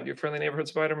 5, your friendly neighborhood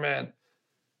Spider-Man.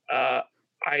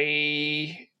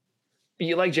 Like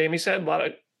Jamie said, a lot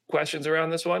of questions around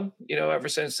this one. You know, ever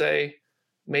since they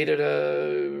made it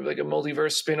a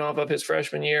multiverse spin-off of his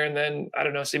freshman year, and then I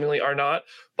don't know, seemingly are not.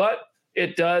 But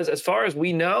it does, as far as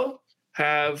we know,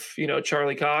 have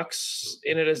Charlie Cox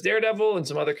in it as Daredevil and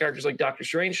some other characters like Doctor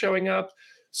Strange showing up.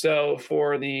 So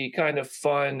for the kind of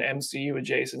fun MCU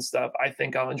adjacent stuff, I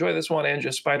think I'll enjoy this one, and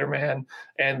just Spider-Man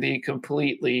and the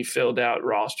completely filled out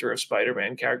roster of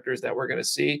Spider-Man characters that we're going to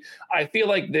see. I feel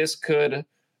like this could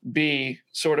be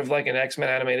sort of like an X-Men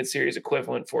animated series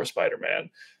equivalent for Spider-Man.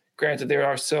 Granted, there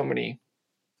are so many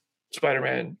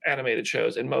Spider-Man animated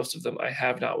shows, and most of them I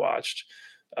have not watched.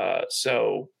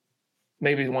 So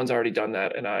maybe the one's already done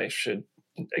that, and I should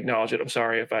acknowledge it. I'm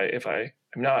sorry if I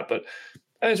am not, but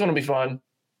I just want to be fun.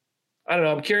 I don't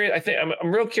know. I'm curious.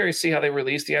 I'm real curious to see how they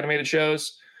release the animated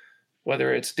shows,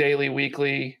 whether it's daily,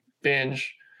 weekly,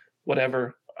 binge,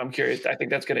 whatever. I'm curious. I think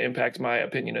that's going to impact my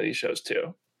opinion of these shows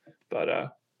too. But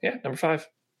number 5,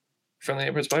 Friendly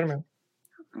Neighborhood Spider-Man.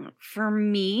 For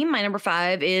me, my number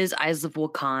 5 is Eyes of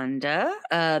Wakanda.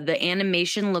 The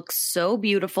animation looks so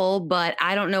beautiful, but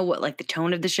I don't know what like the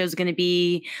tone of the show is going to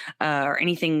be or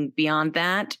anything beyond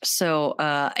that. So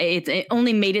it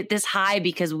only made it this high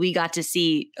because we got to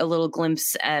see a little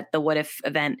glimpse at the What If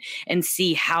event and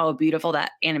see how beautiful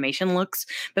that animation looks.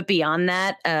 But beyond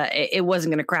that, it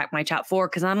wasn't going to crack my top 4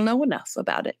 because I don't know enough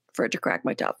about it for it to crack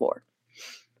my top 4.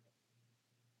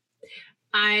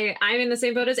 I'm in the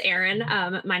same boat as Aaron.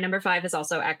 My number 5 is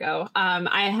also Echo.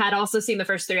 I had also seen the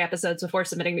first 3 episodes before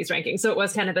submitting these rankings. So it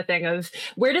was kind of the thing of,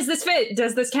 where does this fit?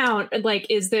 Does this count? Like,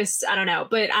 is this, I don't know.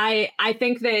 But I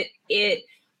think that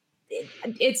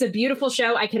it's a beautiful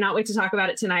show. I cannot wait to talk about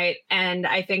it tonight. And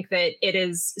I think that it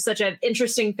is such an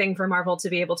interesting thing for Marvel to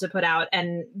be able to put out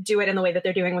and do it in the way that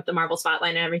they're doing with the Marvel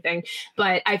Spotlight and everything.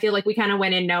 But I feel like we kind of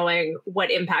went in knowing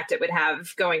what impact it would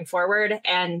have going forward.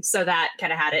 And so that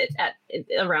kind of had it at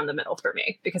around the middle for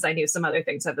me, because I knew some other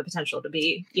things have the potential to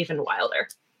be even wilder.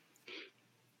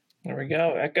 There we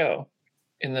go. Echo.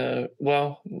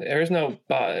 There is no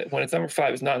when it's number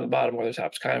 5, it's not in the bottom or the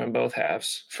top. It's kind of in both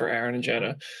halves for Aaron and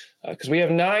Jenna, because we have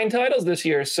 9 titles this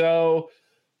year. So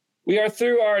we are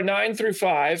through our 9 through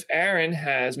 5. Aaron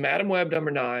has Madam Web number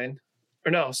 9.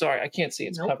 Or no, sorry, I can't see.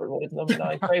 It's covered. What is number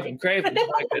 9? Craven.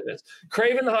 My goodness.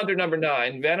 Craven the Hunter number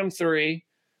 9. Venom 3.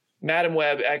 Madam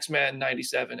Web, X-Men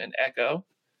 97, and Echo.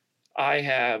 I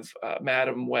have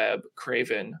Madam Web,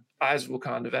 Craven, Eyes of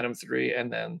Wakanda, Venom 3,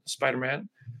 and then Spider-Man.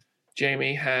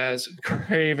 Jamie has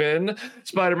Craven,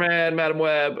 Spider-Man, Madam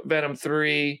Web, Venom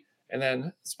 3, and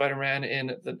then Spider-Man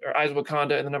Eyes of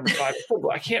Wakanda in the number 5.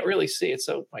 I can't really see it,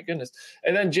 so my goodness.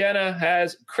 And then Jenna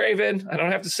has Craven. I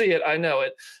don't have to see it. I know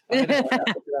it. I know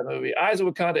that movie. Eyes of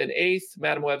Wakanda in 8th,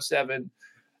 Madam Web 7,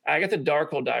 Agatha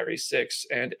Darkhold Diaries 6,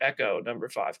 and Echo number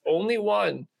 5. Only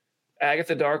one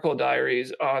Agatha Darkhold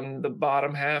Diaries on the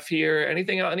bottom half here.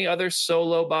 Any other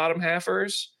solo bottom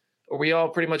halfers? Or we all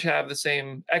pretty much have the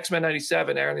same X-Men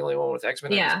 97. Aaron, the only one with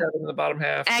X-Men 97 in the bottom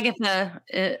half. Agatha.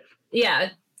 Yeah.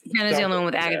 Jenna's the only one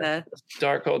with Agatha.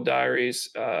 Darkhold Diaries,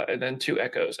 and then 2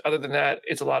 Echoes. Other than that,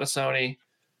 it's a lot of Sony,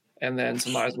 and then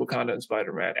some Eyes of Wakanda and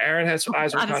Spider-Man. Aaron has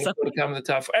Eyes of Wakanda to come in the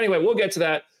top 4. Anyway, we'll get to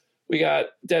that. We got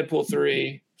Deadpool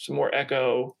 3, some more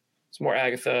Echo, some more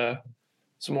Agatha,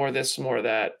 some more of this, some more of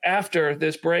that. After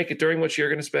this break, during which you're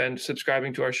going to spend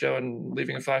subscribing to our show and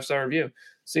leaving a 5-star review.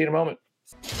 See you in a moment.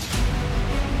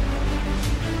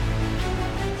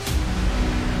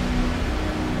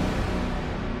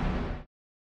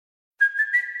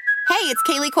 Hey, it's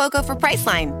Kaylee Cuoco for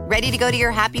Priceline. Ready to go to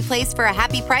your happy place for a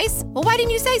happy price? Well, why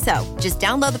didn't you say so? Just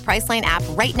download the Priceline app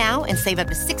right now and save up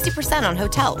to 60% on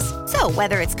hotels. So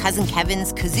whether it's Cousin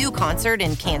Kevin's Kazoo Concert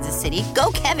in Kansas City,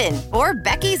 go Kevin, or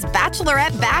Becky's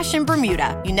Bachelorette Bash in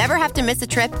Bermuda, you never have to miss a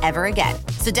trip ever again.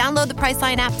 So download the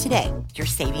Priceline app today. Your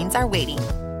savings are waiting.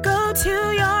 Go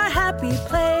to your happy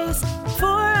place for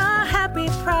a happy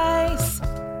price.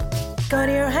 Go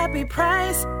to your happy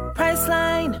price,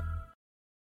 Priceline.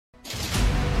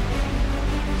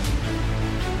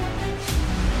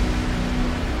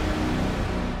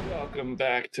 Welcome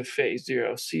back to Phase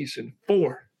Zero, Season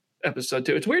 4, Episode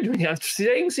 2. It's weird to me.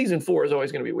 Saying Season 4 is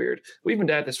always going to be weird. We've been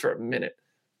at this for a minute.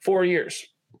 4 years,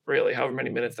 really, however many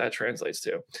minutes that translates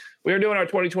to. We are doing our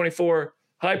 2024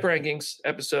 Hype Rankings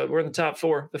episode. We're in the top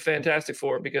 4, the Fantastic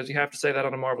Four, because you have to say that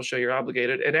on a Marvel show. You're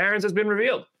obligated. And Aaron's has been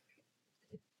revealed.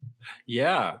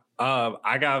 Yeah.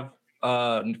 I got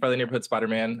for the neighborhood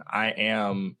Spider-Man. I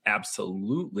am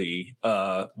absolutely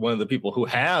one of the people who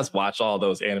has watched all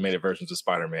those animated versions of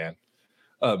Spider-Man.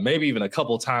 Maybe even a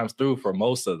couple times through for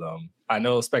most of them. I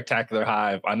know Spectacular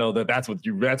Hive. I know that's what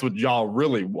y'all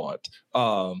really want.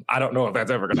 I don't know if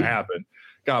that's ever going to happen.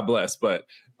 God bless, but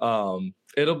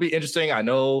it'll be interesting. I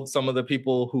know some of the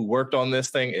people who worked on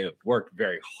this thing. It worked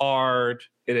very hard.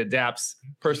 It adapts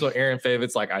personal Aaron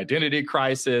favorites like Identity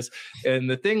Crisis. And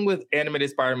the thing with animated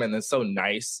Spider-Man that's so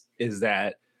nice is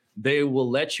that they will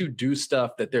let you do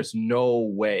stuff that there's no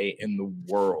way in the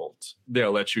world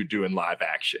they'll let you do in live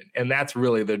action. And that's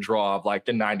really the draw of like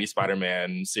the 90s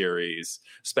Spider-Man series,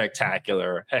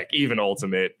 Spectacular, heck, even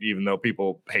Ultimate, even though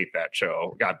people hate that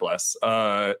show. God bless.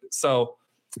 So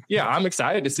yeah, I'm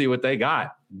excited to see what they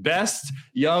got. Best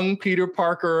young Peter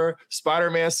Parker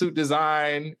Spider-Man suit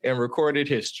design in recorded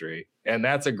history. And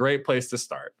that's a great place to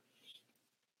start.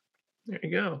 There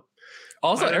you go.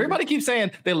 Also, everybody keeps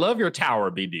saying they love your tower,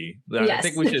 BD. Yes. I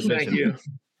think we should mention.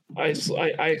 Thank you.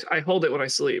 I hold it when I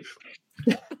sleep.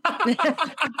 And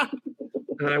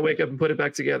then I wake up and put it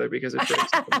back together because it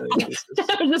breaks.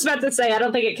 I was just about to say, I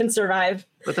don't think it can survive.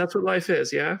 But that's what life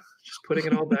is, yeah? Just putting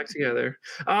it all back together.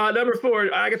 Number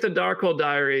 4, Agatha Darkhold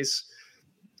Diaries.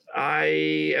 I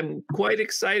am quite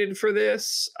excited for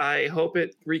this. I hope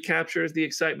it recaptures the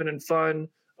excitement and fun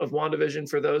of WandaVision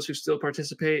for those who still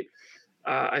participate.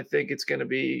 I think it's going to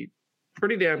be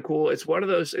pretty damn cool. It's one of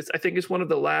those, I think it's one of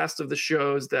the last of the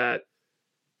shows that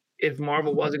if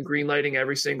Marvel wasn't greenlighting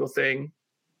every single thing,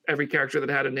 every character that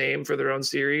had a name for their own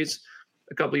series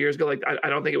a couple of years ago, like I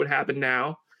don't think it would happen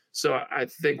now. So I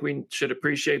think we should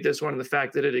appreciate this one and the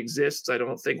fact that it exists. I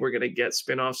don't think we're going to get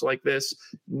spinoffs like this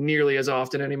nearly as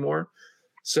often anymore.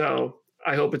 So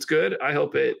I hope it's good. I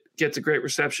hope it gets a great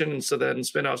reception. And so then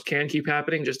spinoffs can keep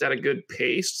happening just at a good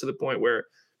pace to the point where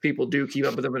people do keep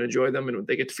up with them and enjoy them and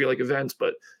they get to feel like events.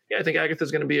 But yeah, I think Agatha's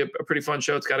going to be a pretty fun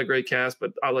show. It's got a great cast,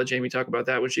 but I'll let Jamie talk about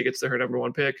that when she gets to her number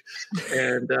 1 pick.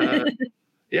 And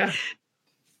yeah.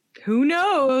 Who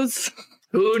knows?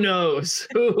 Who knows?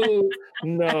 Who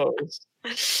knows?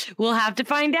 We'll have to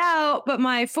find out. But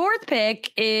my 4th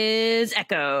pick is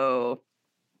Echo.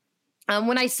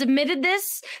 When I submitted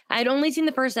this, I'd only seen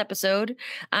the first episode.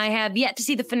 I have yet to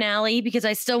see the finale because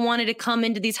I still wanted to come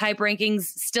into these hype rankings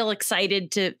still excited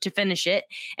to finish it.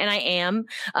 And I am.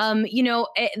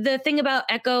 The thing about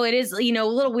Echo, it is, a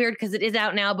little weird because it is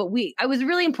out now, but it was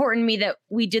really important to me that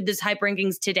we did this hype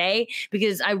rankings today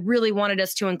because I really wanted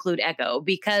us to include Echo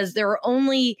because there are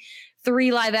only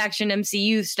 3 live action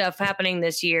MCU stuff happening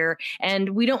this year. And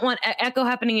we don't want Echo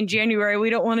happening in January. We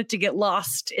don't want it to get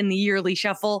lost in the yearly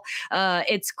shuffle.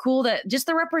 It's cool that just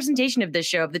the representation of this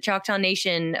show, of the Choctaw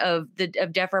Nation, of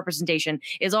deaf representation,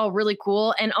 is all really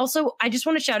cool. And also, I just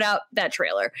want to shout out that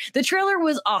trailer. The trailer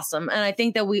was awesome. And I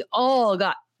think that we all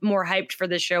got more hyped for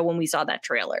this show when we saw that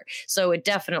trailer. So it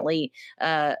definitely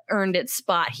earned its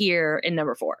spot here in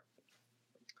number 4.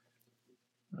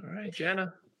 All right,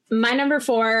 Jenna. My number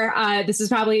 4, this is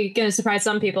probably going to surprise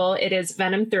some people. It is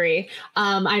Venom 3.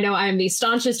 I know I'm the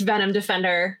staunchest Venom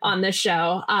defender on this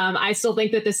show. I still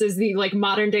think that this is the like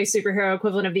modern day superhero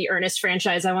equivalent of the Ernest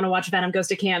franchise. I want to watch Venom Goes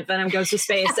to Camp, Venom Goes to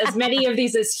Space, as many of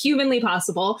these as humanly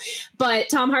possible. But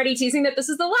Tom Hardy teasing that this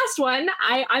is the last one.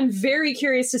 I'm very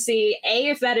curious to see A,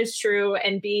 if that is true,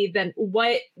 and B, then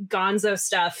what gonzo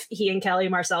stuff he and Kelly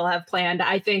Marcel have planned.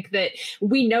 I think that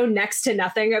we know next to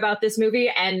nothing about this movie,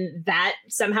 and that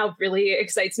somehow really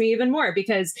excites me even more,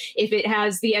 because if it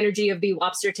has the energy of the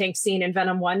lobster tank scene in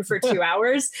Venom 1 for 2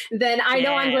 hours, then I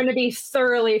know I'm going to be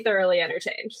thoroughly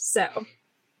entertained. So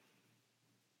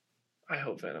I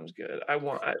hope Venom's good.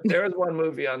 There was one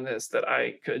movie on this that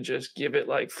I could just give it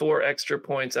like 4 extra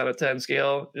points out of 10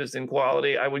 scale, just in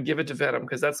quality. I would give it to Venom,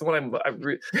 because that's the one I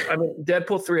mean,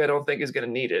 Deadpool 3 I don't think is going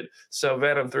to need it. So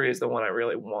Venom 3 is the one I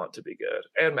really want to be good.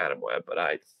 And Madam Web, but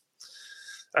I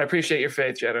appreciate your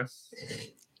faith, Jenna.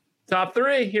 Top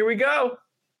 3, here we go.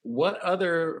 What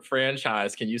other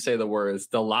franchise can you say the words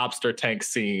 "the lobster tank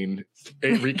scene"?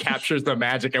 It recaptures the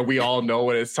magic, and we all know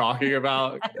what it's talking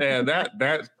about. And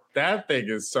that thing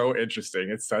is so interesting.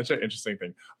 It's such an interesting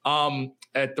thing.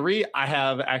 At 3, I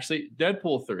have actually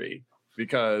Deadpool 3,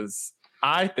 because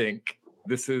I think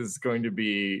this is going to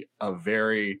be a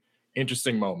very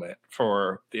interesting moment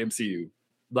for the MCU.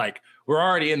 Like, we're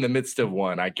already in the midst of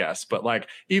one, I guess, but like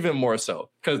even more so,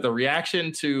 because the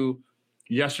reaction to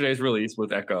yesterday's release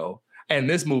with Echo and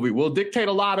this movie will dictate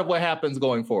a lot of what happens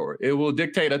going forward. It will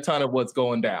dictate a ton of what's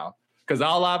going down, because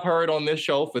all I've heard on this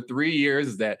show for 3 years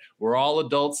is that we're all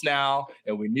adults now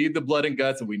and we need the blood and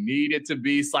guts and we need it to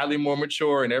be slightly more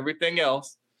mature and everything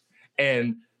else.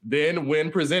 And then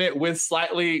when presented with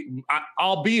slightly,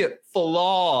 albeit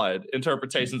flawed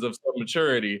interpretations of some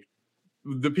maturity,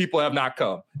 the people have not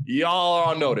come. Y'all are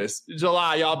on notice.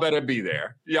 July, y'all better be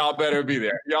there. Y'all better be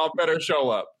there. Y'all better show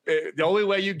up. The only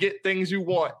way you get things you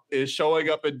want is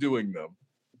showing up and doing them.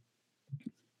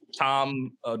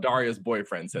 Tom, Daria's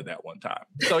boyfriend, said that one time.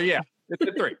 So yeah, it's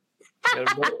a 3.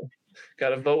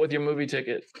 Gotta vote with your movie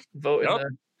ticket. Vote in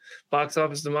the box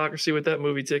office democracy with that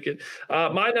movie ticket.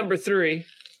 My number 3,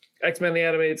 X-Men the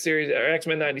Animated Series, or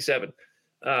X-Men 97.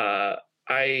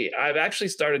 I've actually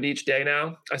started each day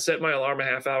now. I set my alarm a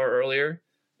half hour earlier,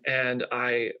 and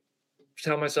I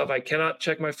tell myself I cannot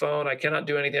check my phone. I cannot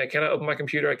do anything. I cannot open my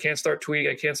computer. I can't start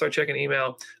tweeting. I can't start checking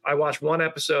email. I watch one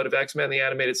episode of X-Men the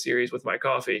Animated Series with my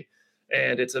coffee,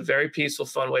 and it's a very peaceful,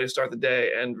 fun way to start the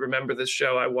day. And remember, this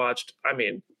show I watched,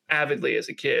 avidly as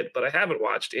a kid, but I haven't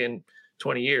watched in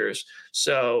 20 years.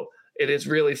 So it is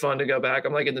really fun to go back.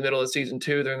 I'm like in the middle of season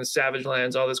 2. They're in the Savage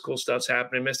Lands. All this cool stuff's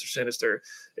happening. Mr. Sinister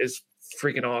is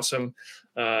freaking awesome,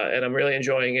 and I'm really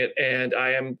enjoying it, and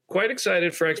I am quite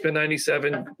excited for X-Men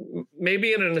 97,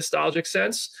 maybe in a nostalgic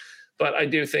sense, but I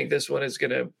do think this one is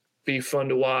going to be fun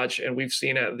to watch, and we've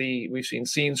seen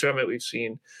scenes from it, we've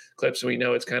seen clips, and we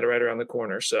know it's kind of right around the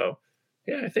corner. So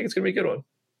yeah, I think it's going to be a good one.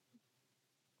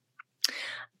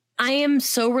 I am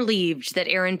so relieved that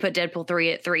Aaron put Deadpool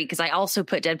 3 at 3, because I also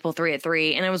put Deadpool 3 at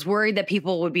 3, and I was worried that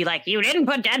people would be like, you didn't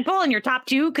put Deadpool in your top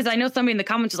 2, because I know somebody in the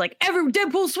comments is like, every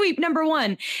Deadpool sweep number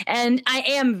 1, and I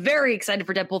am very excited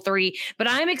for Deadpool 3, but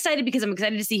I'm excited because I'm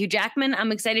excited to see Hugh Jackman.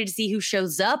 I'm excited to see who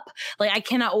shows up. Like, I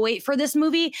cannot wait for this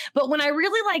movie, but when I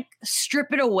really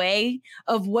strip it away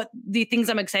of what the things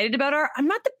I'm excited about are, I'm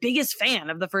not the biggest fan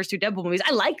of the first 2 Deadpool movies.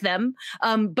 I like them,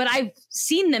 but I've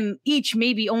seen them each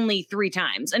maybe only 3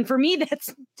 times, and for me,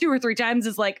 that's 2 or 3 times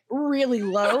is like really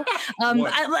low.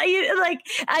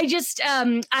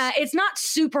 It's not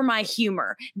super my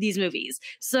humor, these movies.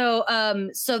 So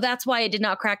that's why it did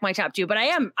not crack my top 2, but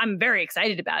I'm very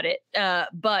excited about it.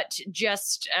 But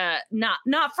just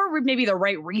not for maybe the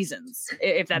right reasons,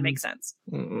 if that makes sense.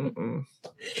 Jamie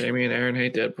and Aaron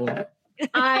hate Deadpool.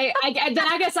 I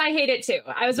guess I hate it too.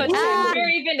 I was about to say I'm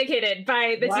very vindicated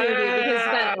by the 2 of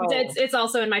you, because it's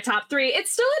also in my top 3.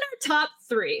 It's still in our top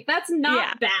 3. That's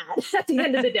not bad at the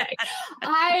end of the day.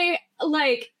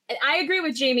 I agree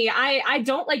with Jamie. I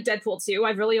don't like Deadpool 2.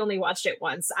 I've really only watched it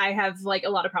once. I have like a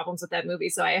lot of problems with that movie,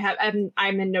 so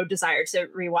I'm in no desire to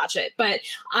rewatch it. But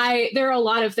there are a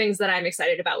lot of things that I'm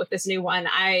excited about with this new one.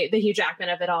 The Hugh Jackman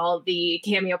of it all, the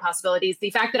cameo possibilities,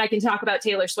 the fact that I can talk about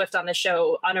Taylor Swift on the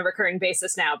show on a recurring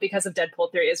basis now because of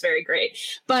Deadpool 3 is very great.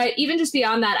 But even just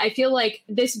beyond that, I feel like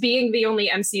this being the only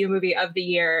MCU movie of the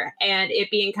year and it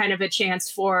being kind of a chance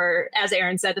for, as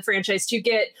Aaron said, the franchise to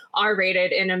get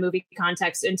R-rated in a movie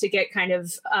context and to get kind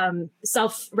of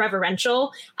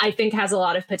self-reverential, I think has a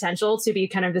lot of potential to be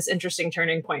kind of this interesting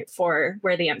turning point for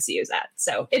where the MCU is at.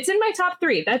 So it's in my top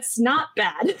 3. That's not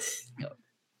bad.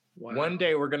 Wow. One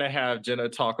day we're going to have Jenna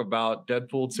talk about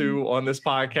Deadpool 2 on this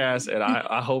podcast, and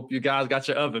I hope you guys got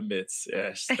your oven mitts.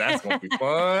 Yes, that's going to be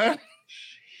fun.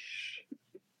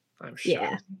 I'm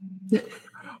sure. Yeah.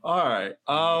 All right.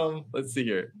 Let's see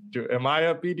here. Am I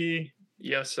up, BD?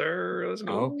 Yes, sir. Let's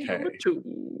go. Okay. Number 2.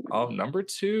 Number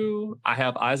 2, I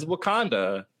have Eyes of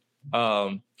Wakanda.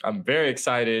 I'm very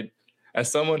excited. As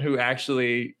someone who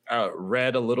actually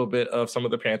read a little bit of some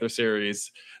of the Panther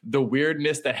series, the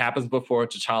weirdness that happens before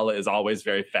T'Challa is always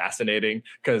very fascinating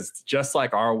because just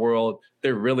like our world,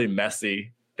 they're really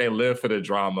messy. They live for the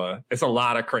drama. It's a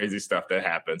lot of crazy stuff that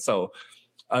happens. So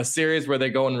a series where they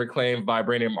go and reclaim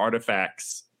vibranium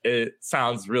artifacts, it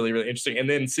sounds really, really interesting. And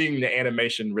then seeing the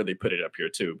animation really put it up here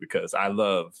too, because I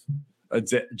love a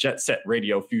jet set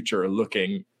radio future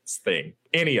looking thing.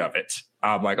 Any of it.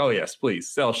 I'm like, oh yes, please,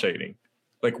 cell shading.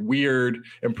 Like weird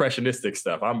impressionistic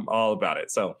stuff. I'm all about it.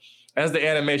 So as the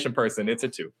animation person, it's a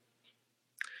 2.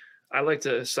 I'd like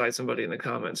to cite somebody in the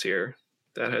comments here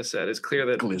that has said it's clear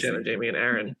that Jenna, Jamie, and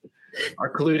Aaron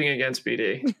are colluding against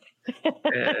BD.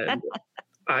 And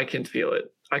I can feel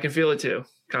it. I can feel it too.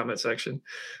 Comment section.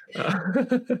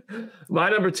 My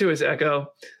number 2 is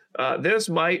Echo. This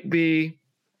might be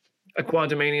a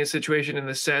Quantumania situation in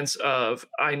the sense of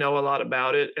I know a lot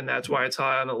about it, and that's why it's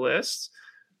high on the list.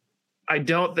 I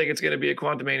don't think it's going to be a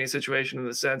Quantumania situation in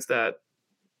the sense that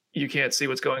you can't see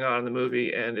what's going on in the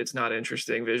movie, and it's not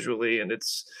interesting visually, and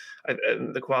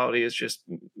and the quality is just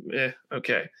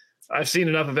okay. I've seen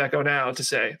enough of Echo now to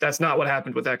say that's not what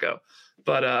happened with Echo,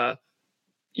 but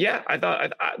yeah, I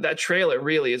thought that trailer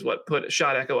really is what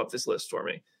shot Echo up this list for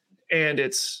me. And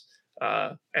it's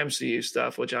MCU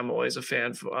stuff, which I'm always a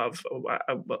fan of.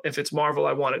 If it's Marvel,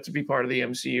 I want it to be part of the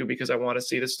MCU because I want to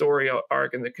see the story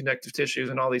arc and the connective tissues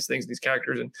and all these things, these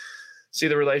characters, and see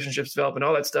the relationships develop and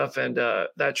all that stuff. And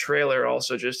that trailer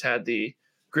also just had the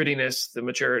grittiness, the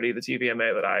maturity, the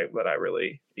TVMA that I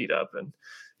really eat up. And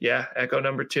yeah, Echo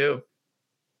number 2.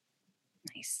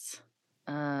 Nice.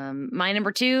 My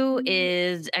number 2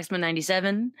 is X-Men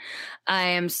 97. I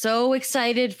am so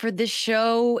excited for this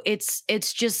show. It's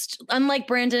just unlike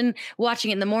Brandon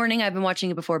watching it in the morning. I've been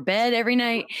watching it before bed every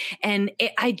night, and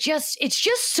it's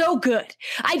just so good.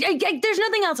 There's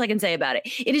nothing else I can say about it.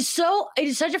 It is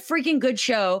such a freaking good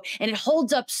show, and it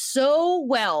holds up so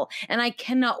well. And I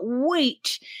cannot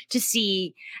wait to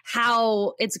see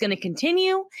how it's going to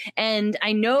continue. And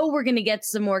I know we're going to get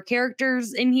some more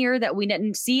characters in here that we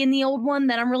didn't see in the old one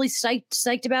that I'm really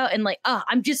psyched about. And like,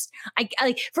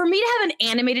 for me to have an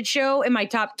animated show in my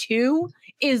top 2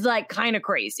 is like kind of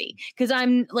crazy because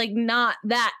I'm like not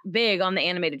that big on the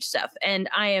animated stuff. And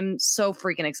I am so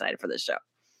freaking excited for this show.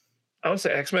 I would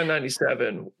say X-Men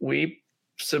 97, we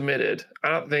submitted, I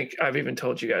don't think I've even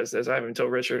told you guys this. I haven't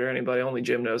told Richard or anybody, only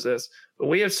Jim knows this, but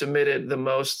we have submitted the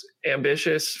most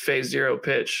ambitious Phase Zero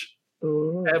pitch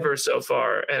ever so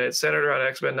far. And it's centered around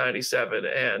X-Men 97.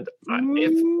 And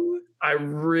I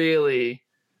really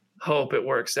hope it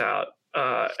works out,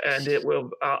 and it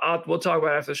will. We'll talk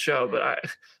about it after the show, but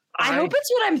I hope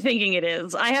it's what I'm thinking it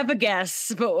is. I have a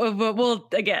guess, but we'll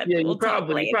again. Yeah, we'll you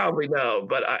probably know,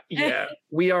 but yeah,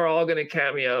 we are all going to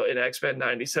cameo in X-Men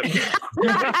 97.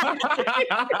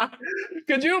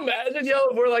 Could you imagine,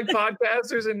 if we're like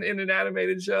podcasters in an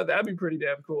animated show? That'd be pretty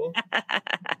damn cool.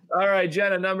 All right,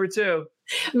 Jenna, number 2.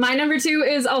 My number 2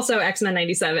 is also X-Men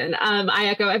 97. I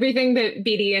echo everything that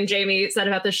BD and Jamie said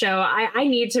about the show. I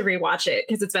need to rewatch it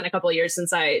because it's been a couple of years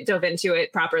since I dove into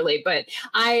it properly. But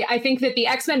I think that the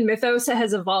X-Men mythos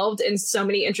has evolved in so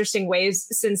many interesting ways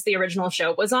since the original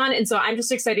show was on. And so I'm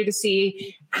just excited to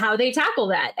see how they tackle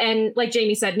that. And like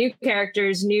Jamie said, new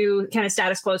characters, new kind of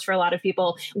status quos for a lot of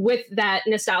people with that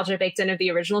nostalgia baked in of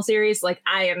the original series. Like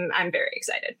I'm very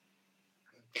excited.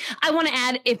 I want to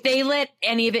add, if they let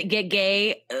any of it get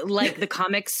gay, like the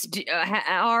comics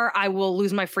are, I will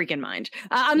lose my freaking mind.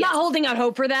 I'm not holding out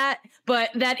hope for that, but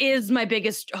that is my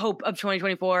biggest hope of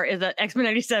 2024 is that X-Men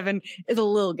 97 is a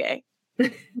little gay. All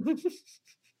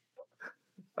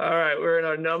right, we're in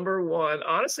our number 1.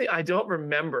 Honestly, I don't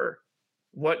remember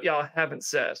what y'all haven't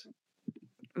said.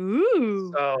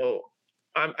 Ooh. So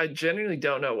I genuinely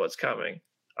don't know what's coming.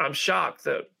 I'm shocked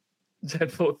that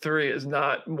Deadpool 3 is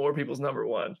not more people's number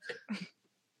one.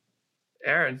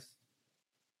 Aaron.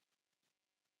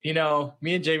 You know,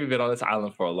 me and Jamie been on this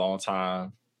island for a long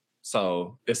time,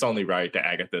 so it's only right that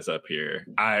Agatha's up here.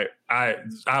 I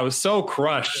was so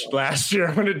crushed last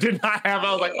year when it did not have.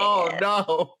 I was like, oh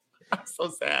no, I'm so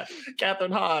sad.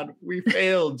 Catherine Hahn, we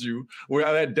failed you. We're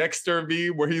on that Dexter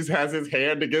meme where he has his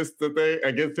hand against the thing,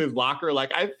 against his locker,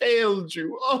 like I failed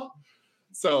you. Oh.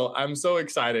 So I'm so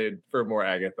excited for more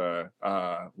Agatha.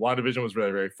 WandaVision was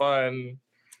really, very fun.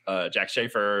 Jack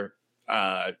Schaefer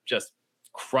just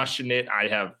crushing it. I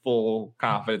have full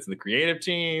confidence in the creative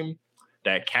team.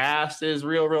 That cast is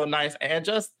real nice. And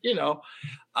just, you know,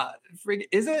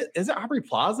 is it Aubrey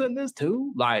Plaza in this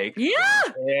too? Like,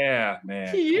 yeah,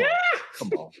 man. Yeah.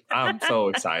 Come on. I'm so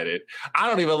excited. I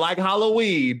don't even like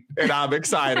Halloween, and I'm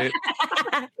excited.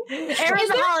 Aaron's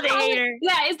a holiday hater.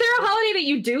 Yeah, is there a holiday that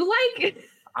you do like?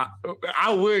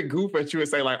 I would goof at you and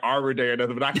say like Arbor Day or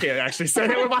nothing, but I can't actually say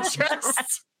it with my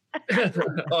chest.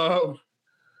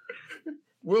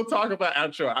 We'll talk about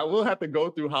outro. I will have to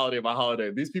go through holiday by holiday.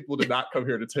 These people did not come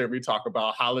here to hear me talk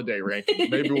about holiday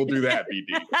rankings. Maybe we'll do that,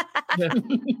 BD.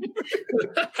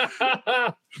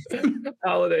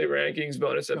 Holiday rankings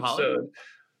bonus episode.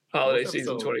 Holiday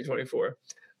season 2024.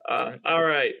 All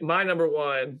right. My number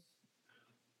one,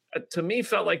 to me,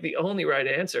 felt like the only right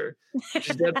answer, which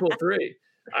is Deadpool 3.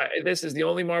 This is the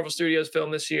only Marvel Studios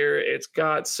film this year. It's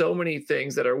got so many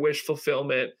things that are wish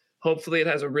fulfillment. Hopefully it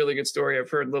has a really good story.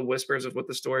 I've heard little whispers of what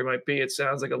the story might be. It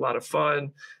sounds like a lot of fun.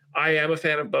 I am a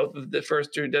fan of both of the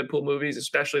first two Deadpool movies,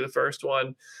 especially the first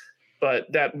one. But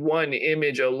that one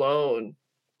image alone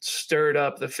stirred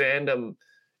up the fandom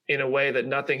in a way that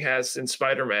nothing has since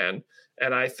Spider-Man.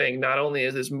 And I think not only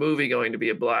is this movie going to be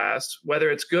a blast,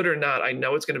 whether it's good or not, I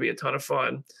know it's going to be a ton of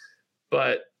fun.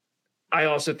 But I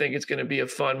also think it's going to be a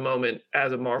fun moment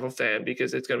as a Marvel fan,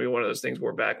 because it's going to be one of those things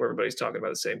where everybody's talking about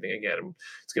the same thing again.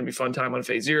 It's going to be fun time on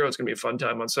Phase Zero. It's going to be a fun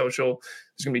time on social.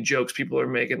 There's going to be jokes. People are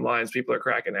making lines. People are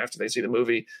cracking after they see the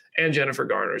movie. And Jennifer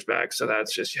Garner's back. So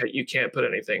that's just, you can't put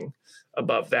anything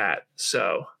above that.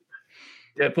 So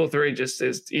Deadpool 3 just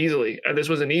is easily, and this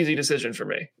was an easy decision for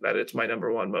me, that it's my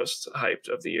number one most hyped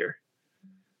of the year.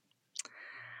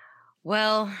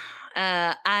 Well,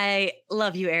 I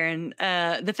love you, Aaron.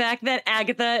 The fact that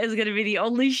Agatha is going to be the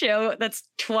only show that's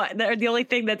the only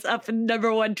thing that's up in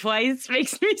number one twice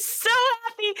makes me so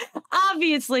happy.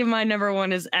 Obviously, my number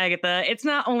one is Agatha. It's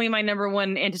not only my number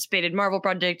one anticipated Marvel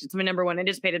project, it's my number one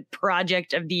anticipated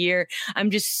project of the year.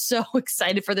 I'm just so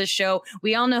excited for this show.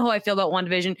 We all know how I feel about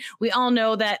WandaVision. We all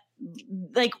know that,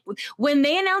 like, when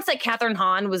they announced that Catherine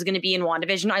Hahn was going to be in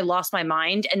WandaVision, I lost my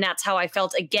mind. And that's how I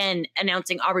felt again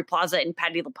announcing Aubrey Plaza and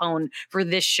Patti LuPone for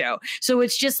this show. So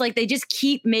it's just like they just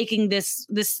keep making this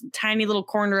tiny little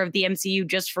corner of the MCU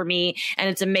just for me. And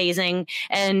it's amazing.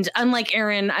 And unlike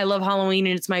Aaron, I love Halloween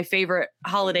and it's my favorite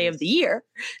holiday of the year.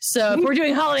 So if we're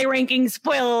doing holiday rankings,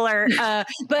 spoiler alert.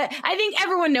 But I think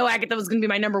everyone know Agatha was going to be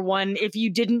my number one. If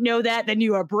you didn't know that, then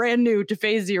you are brand new to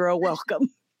Phase Zero. Welcome.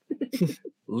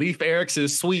 Leif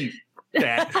Erikson's sweet.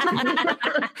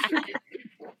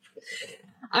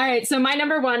 All right, so my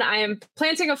number one, I am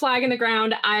planting a flag in the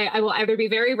ground. I will either be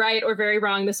very right or very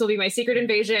wrong. This will be my Secret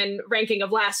Invasion ranking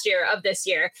of last year, of this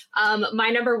year. My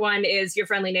number one is Your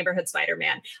Friendly Neighborhood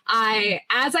Spider-Man.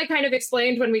 As I kind of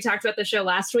explained when we talked about the show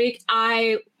last week,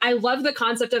 I love the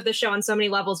concept of the show on so many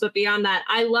levels, but beyond that,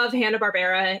 I love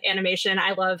Hanna-Barbera animation.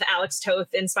 I love Alex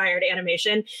Toth-inspired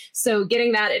animation. So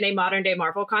getting that in a modern-day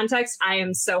Marvel context, I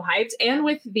am so hyped. And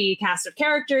with the cast of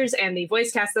characters and the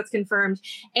voice cast that's confirmed,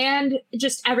 and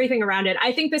just everything around it,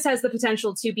 I think this has the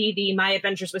potential to be the My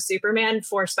Adventures with Superman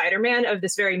for Spider-Man, of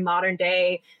this very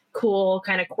modern-day, cool,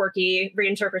 kind of quirky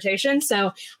reinterpretation.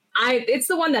 So it's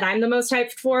the one that I'm the most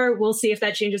hyped for. We'll see if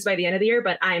that changes by the end of the year,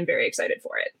 but I am very excited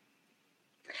for it.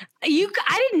 I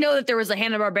didn't know that there was a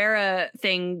Hanna-Barbera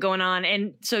thing going on,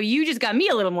 and so you just got me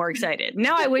a little more excited.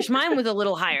 Now I wish mine was a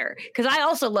little higher, because I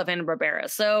also love Hanna-Barbera.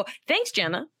 So thanks,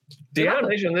 Jenna. The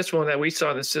animation in this one that we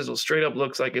saw in the sizzle straight up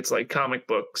looks like it's like comic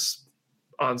books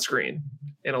on screen.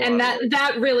 And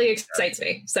that really excites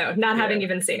me. So not having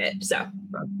even seen it. So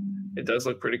it does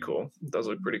look pretty cool.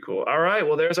 All right.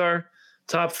 Well, there's our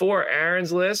top four.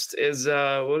 Aaron's list is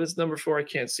what is number 4? I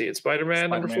can't see it. Spider-Man.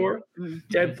 Number 4,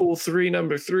 Deadpool 3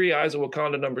 number 3, Eyes of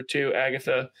Wakanda number 2,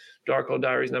 Agatha Darkhold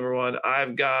Diaries number 1.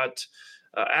 I've got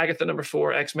Agatha number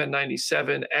 4, X-Men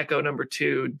 97, Echo number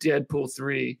 2, Deadpool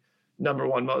 3 number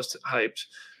 1 most hyped.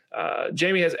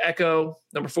 Jamie has Echo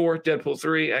number 4, Deadpool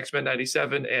 3, X-Men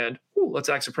 97, and let's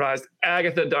act surprised.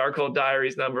 Agatha Darkhold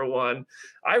Diaries #1.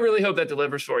 I really hope that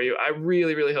delivers for you. I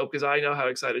really, really hope, because I know how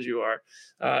excited you are.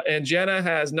 And Jenna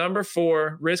has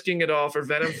 #4, Risking It All for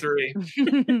Venom 3,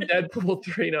 Deadpool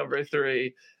 3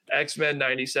 #3, X-Men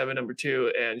 97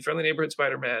 #2, and Friendly Neighborhood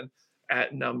Spider-Man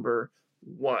at #1.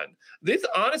 This,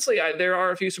 honestly, there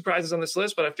are a few surprises on this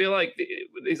list, but I feel like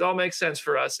these all make sense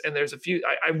for us. And there's a few,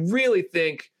 I really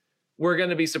think we're going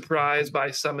to be surprised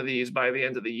by some of these by the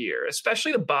end of the year,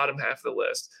 especially the bottom half of the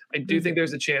list. I do think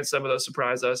there's a chance some of those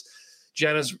surprise us.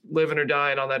 Jenna's living or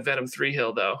dying on that Venom 3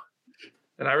 hill, though,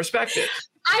 and I respect it.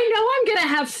 I know I'm going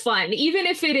to have fun. Even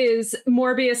if it is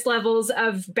Morbius levels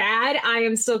of bad, I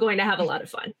am still going to have a lot of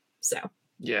fun. So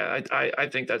yeah, I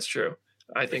think that's true.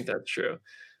 I think that's true.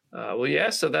 Well,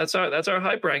 yeah, so that's our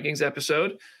hype rankings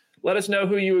episode. Let us know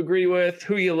who you agree with,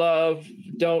 who you love.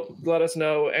 Don't let us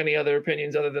know any other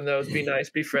opinions other than those. Be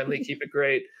nice, be friendly, keep it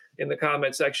great in the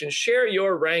comment section. Share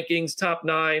your rankings, top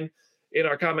 9, in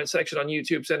our comment section on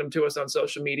YouTube. Send them to us on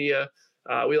social media.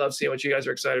 We love seeing what you guys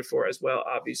are excited for as well.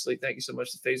 Obviously, thank you so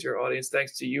much to Phasor audience.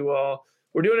 Thanks to you all.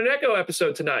 We're doing an Echo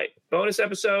episode tonight, bonus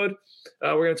episode.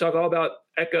 We're going to talk all about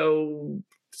Echo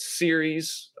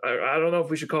series. I don't know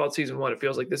if we should call it season 1. It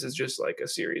feels like this is just like a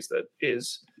series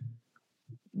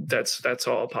that's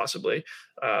all possibly.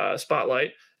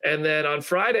 Spotlight. And then on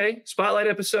Friday, Spotlight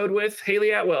episode with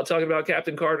Haley Atwell, talking about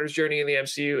Captain Carter's journey in the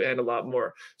MCU and a lot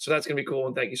more. So that's going to be cool.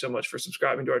 And thank you so much for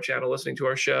subscribing to our channel, listening to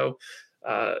our show.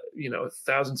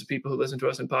 Thousands of people who listen to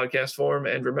us in podcast form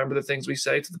and remember the things we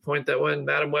say, to the point that when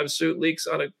Madam Web's suit leaks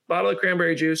on a bottle of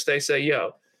cranberry juice, they say,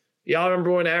 yo, y'all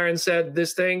remember when Aaron said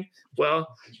this thing?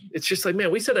 Well, it's just like,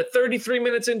 man, we said that 33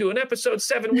 minutes into an episode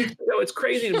 7 weeks ago. It's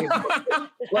crazy to me.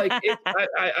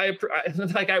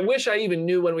 I wish I even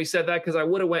knew when we said that, because I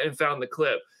would have went and found the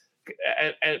clip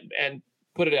and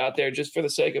put it out there just for the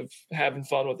sake of having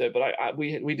fun with it. But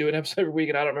we do an episode every week,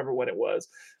 and I don't remember when it was.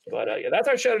 But yeah, that's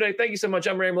our show today. Thank you so much.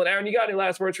 I'm rambling. Aaron, you got any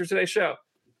last words for today's show?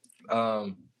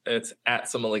 It's at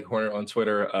Sommelier Corner on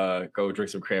Twitter. Go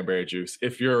drink some cranberry juice.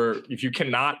 If you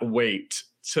cannot wait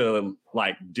to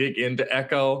dig into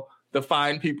Echo, the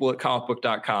fine people at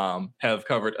comicbook.com have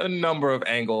covered a number of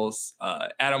angles.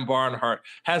 Adam Barnhart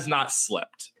has not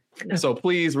slept. So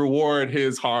please reward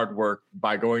his hard work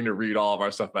by going to read all of our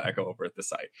stuff about Echo over at the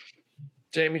site.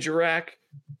 Jamie Jirac.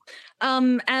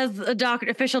 As a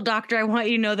official doctor, I want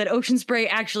you to know that ocean spray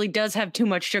actually does have too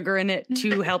much sugar in it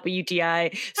to help a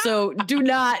UTI. So do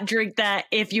not drink that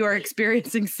if you are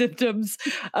experiencing symptoms.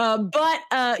 But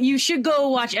you should go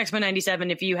watch X-Men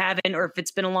 97 if you haven't, or if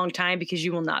it's been a long time, because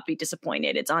you will not be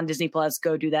disappointed. It's on Disney Plus.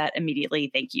 Go do that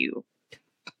immediately. Thank you.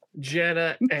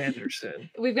 Jenna Anderson.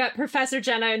 We've got Professor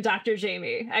Jenna and Dr.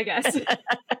 Jamie, I guess.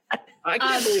 I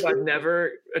can't believe I've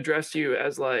never addressed you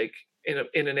as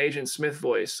in an Agent Smith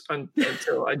voice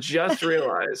until I just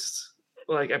realized,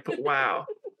 wow,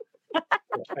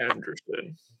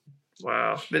 Anderson.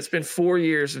 Wow. It's been 4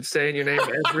 years of saying your name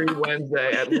every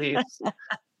Wednesday at least.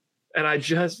 And I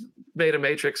just made a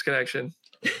Matrix connection.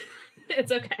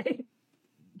 It's okay.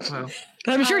 Wow.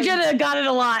 I'm sure Jenna got it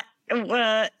a lot.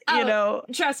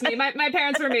 Trust me, my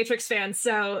parents were Matrix fans,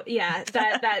 so yeah,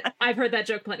 that I've heard that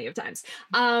joke plenty of times.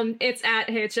 It's at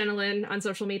Hey It's Jenna Lynn on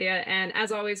social media, and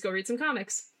as always, go read some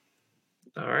comics.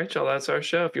 All right, y'all, that's our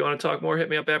show. If you want to talk more, hit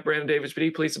me up at Brandon Davis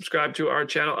PD. Please subscribe to our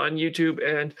channel on YouTube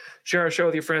and share our show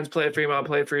with your friends. Play it for your mom,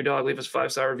 play it for your dog. Leave us a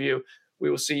 5-star review. We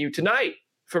will see you tonight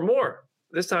for more.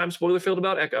 This time, spoiler filled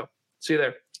about Echo. See you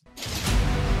there.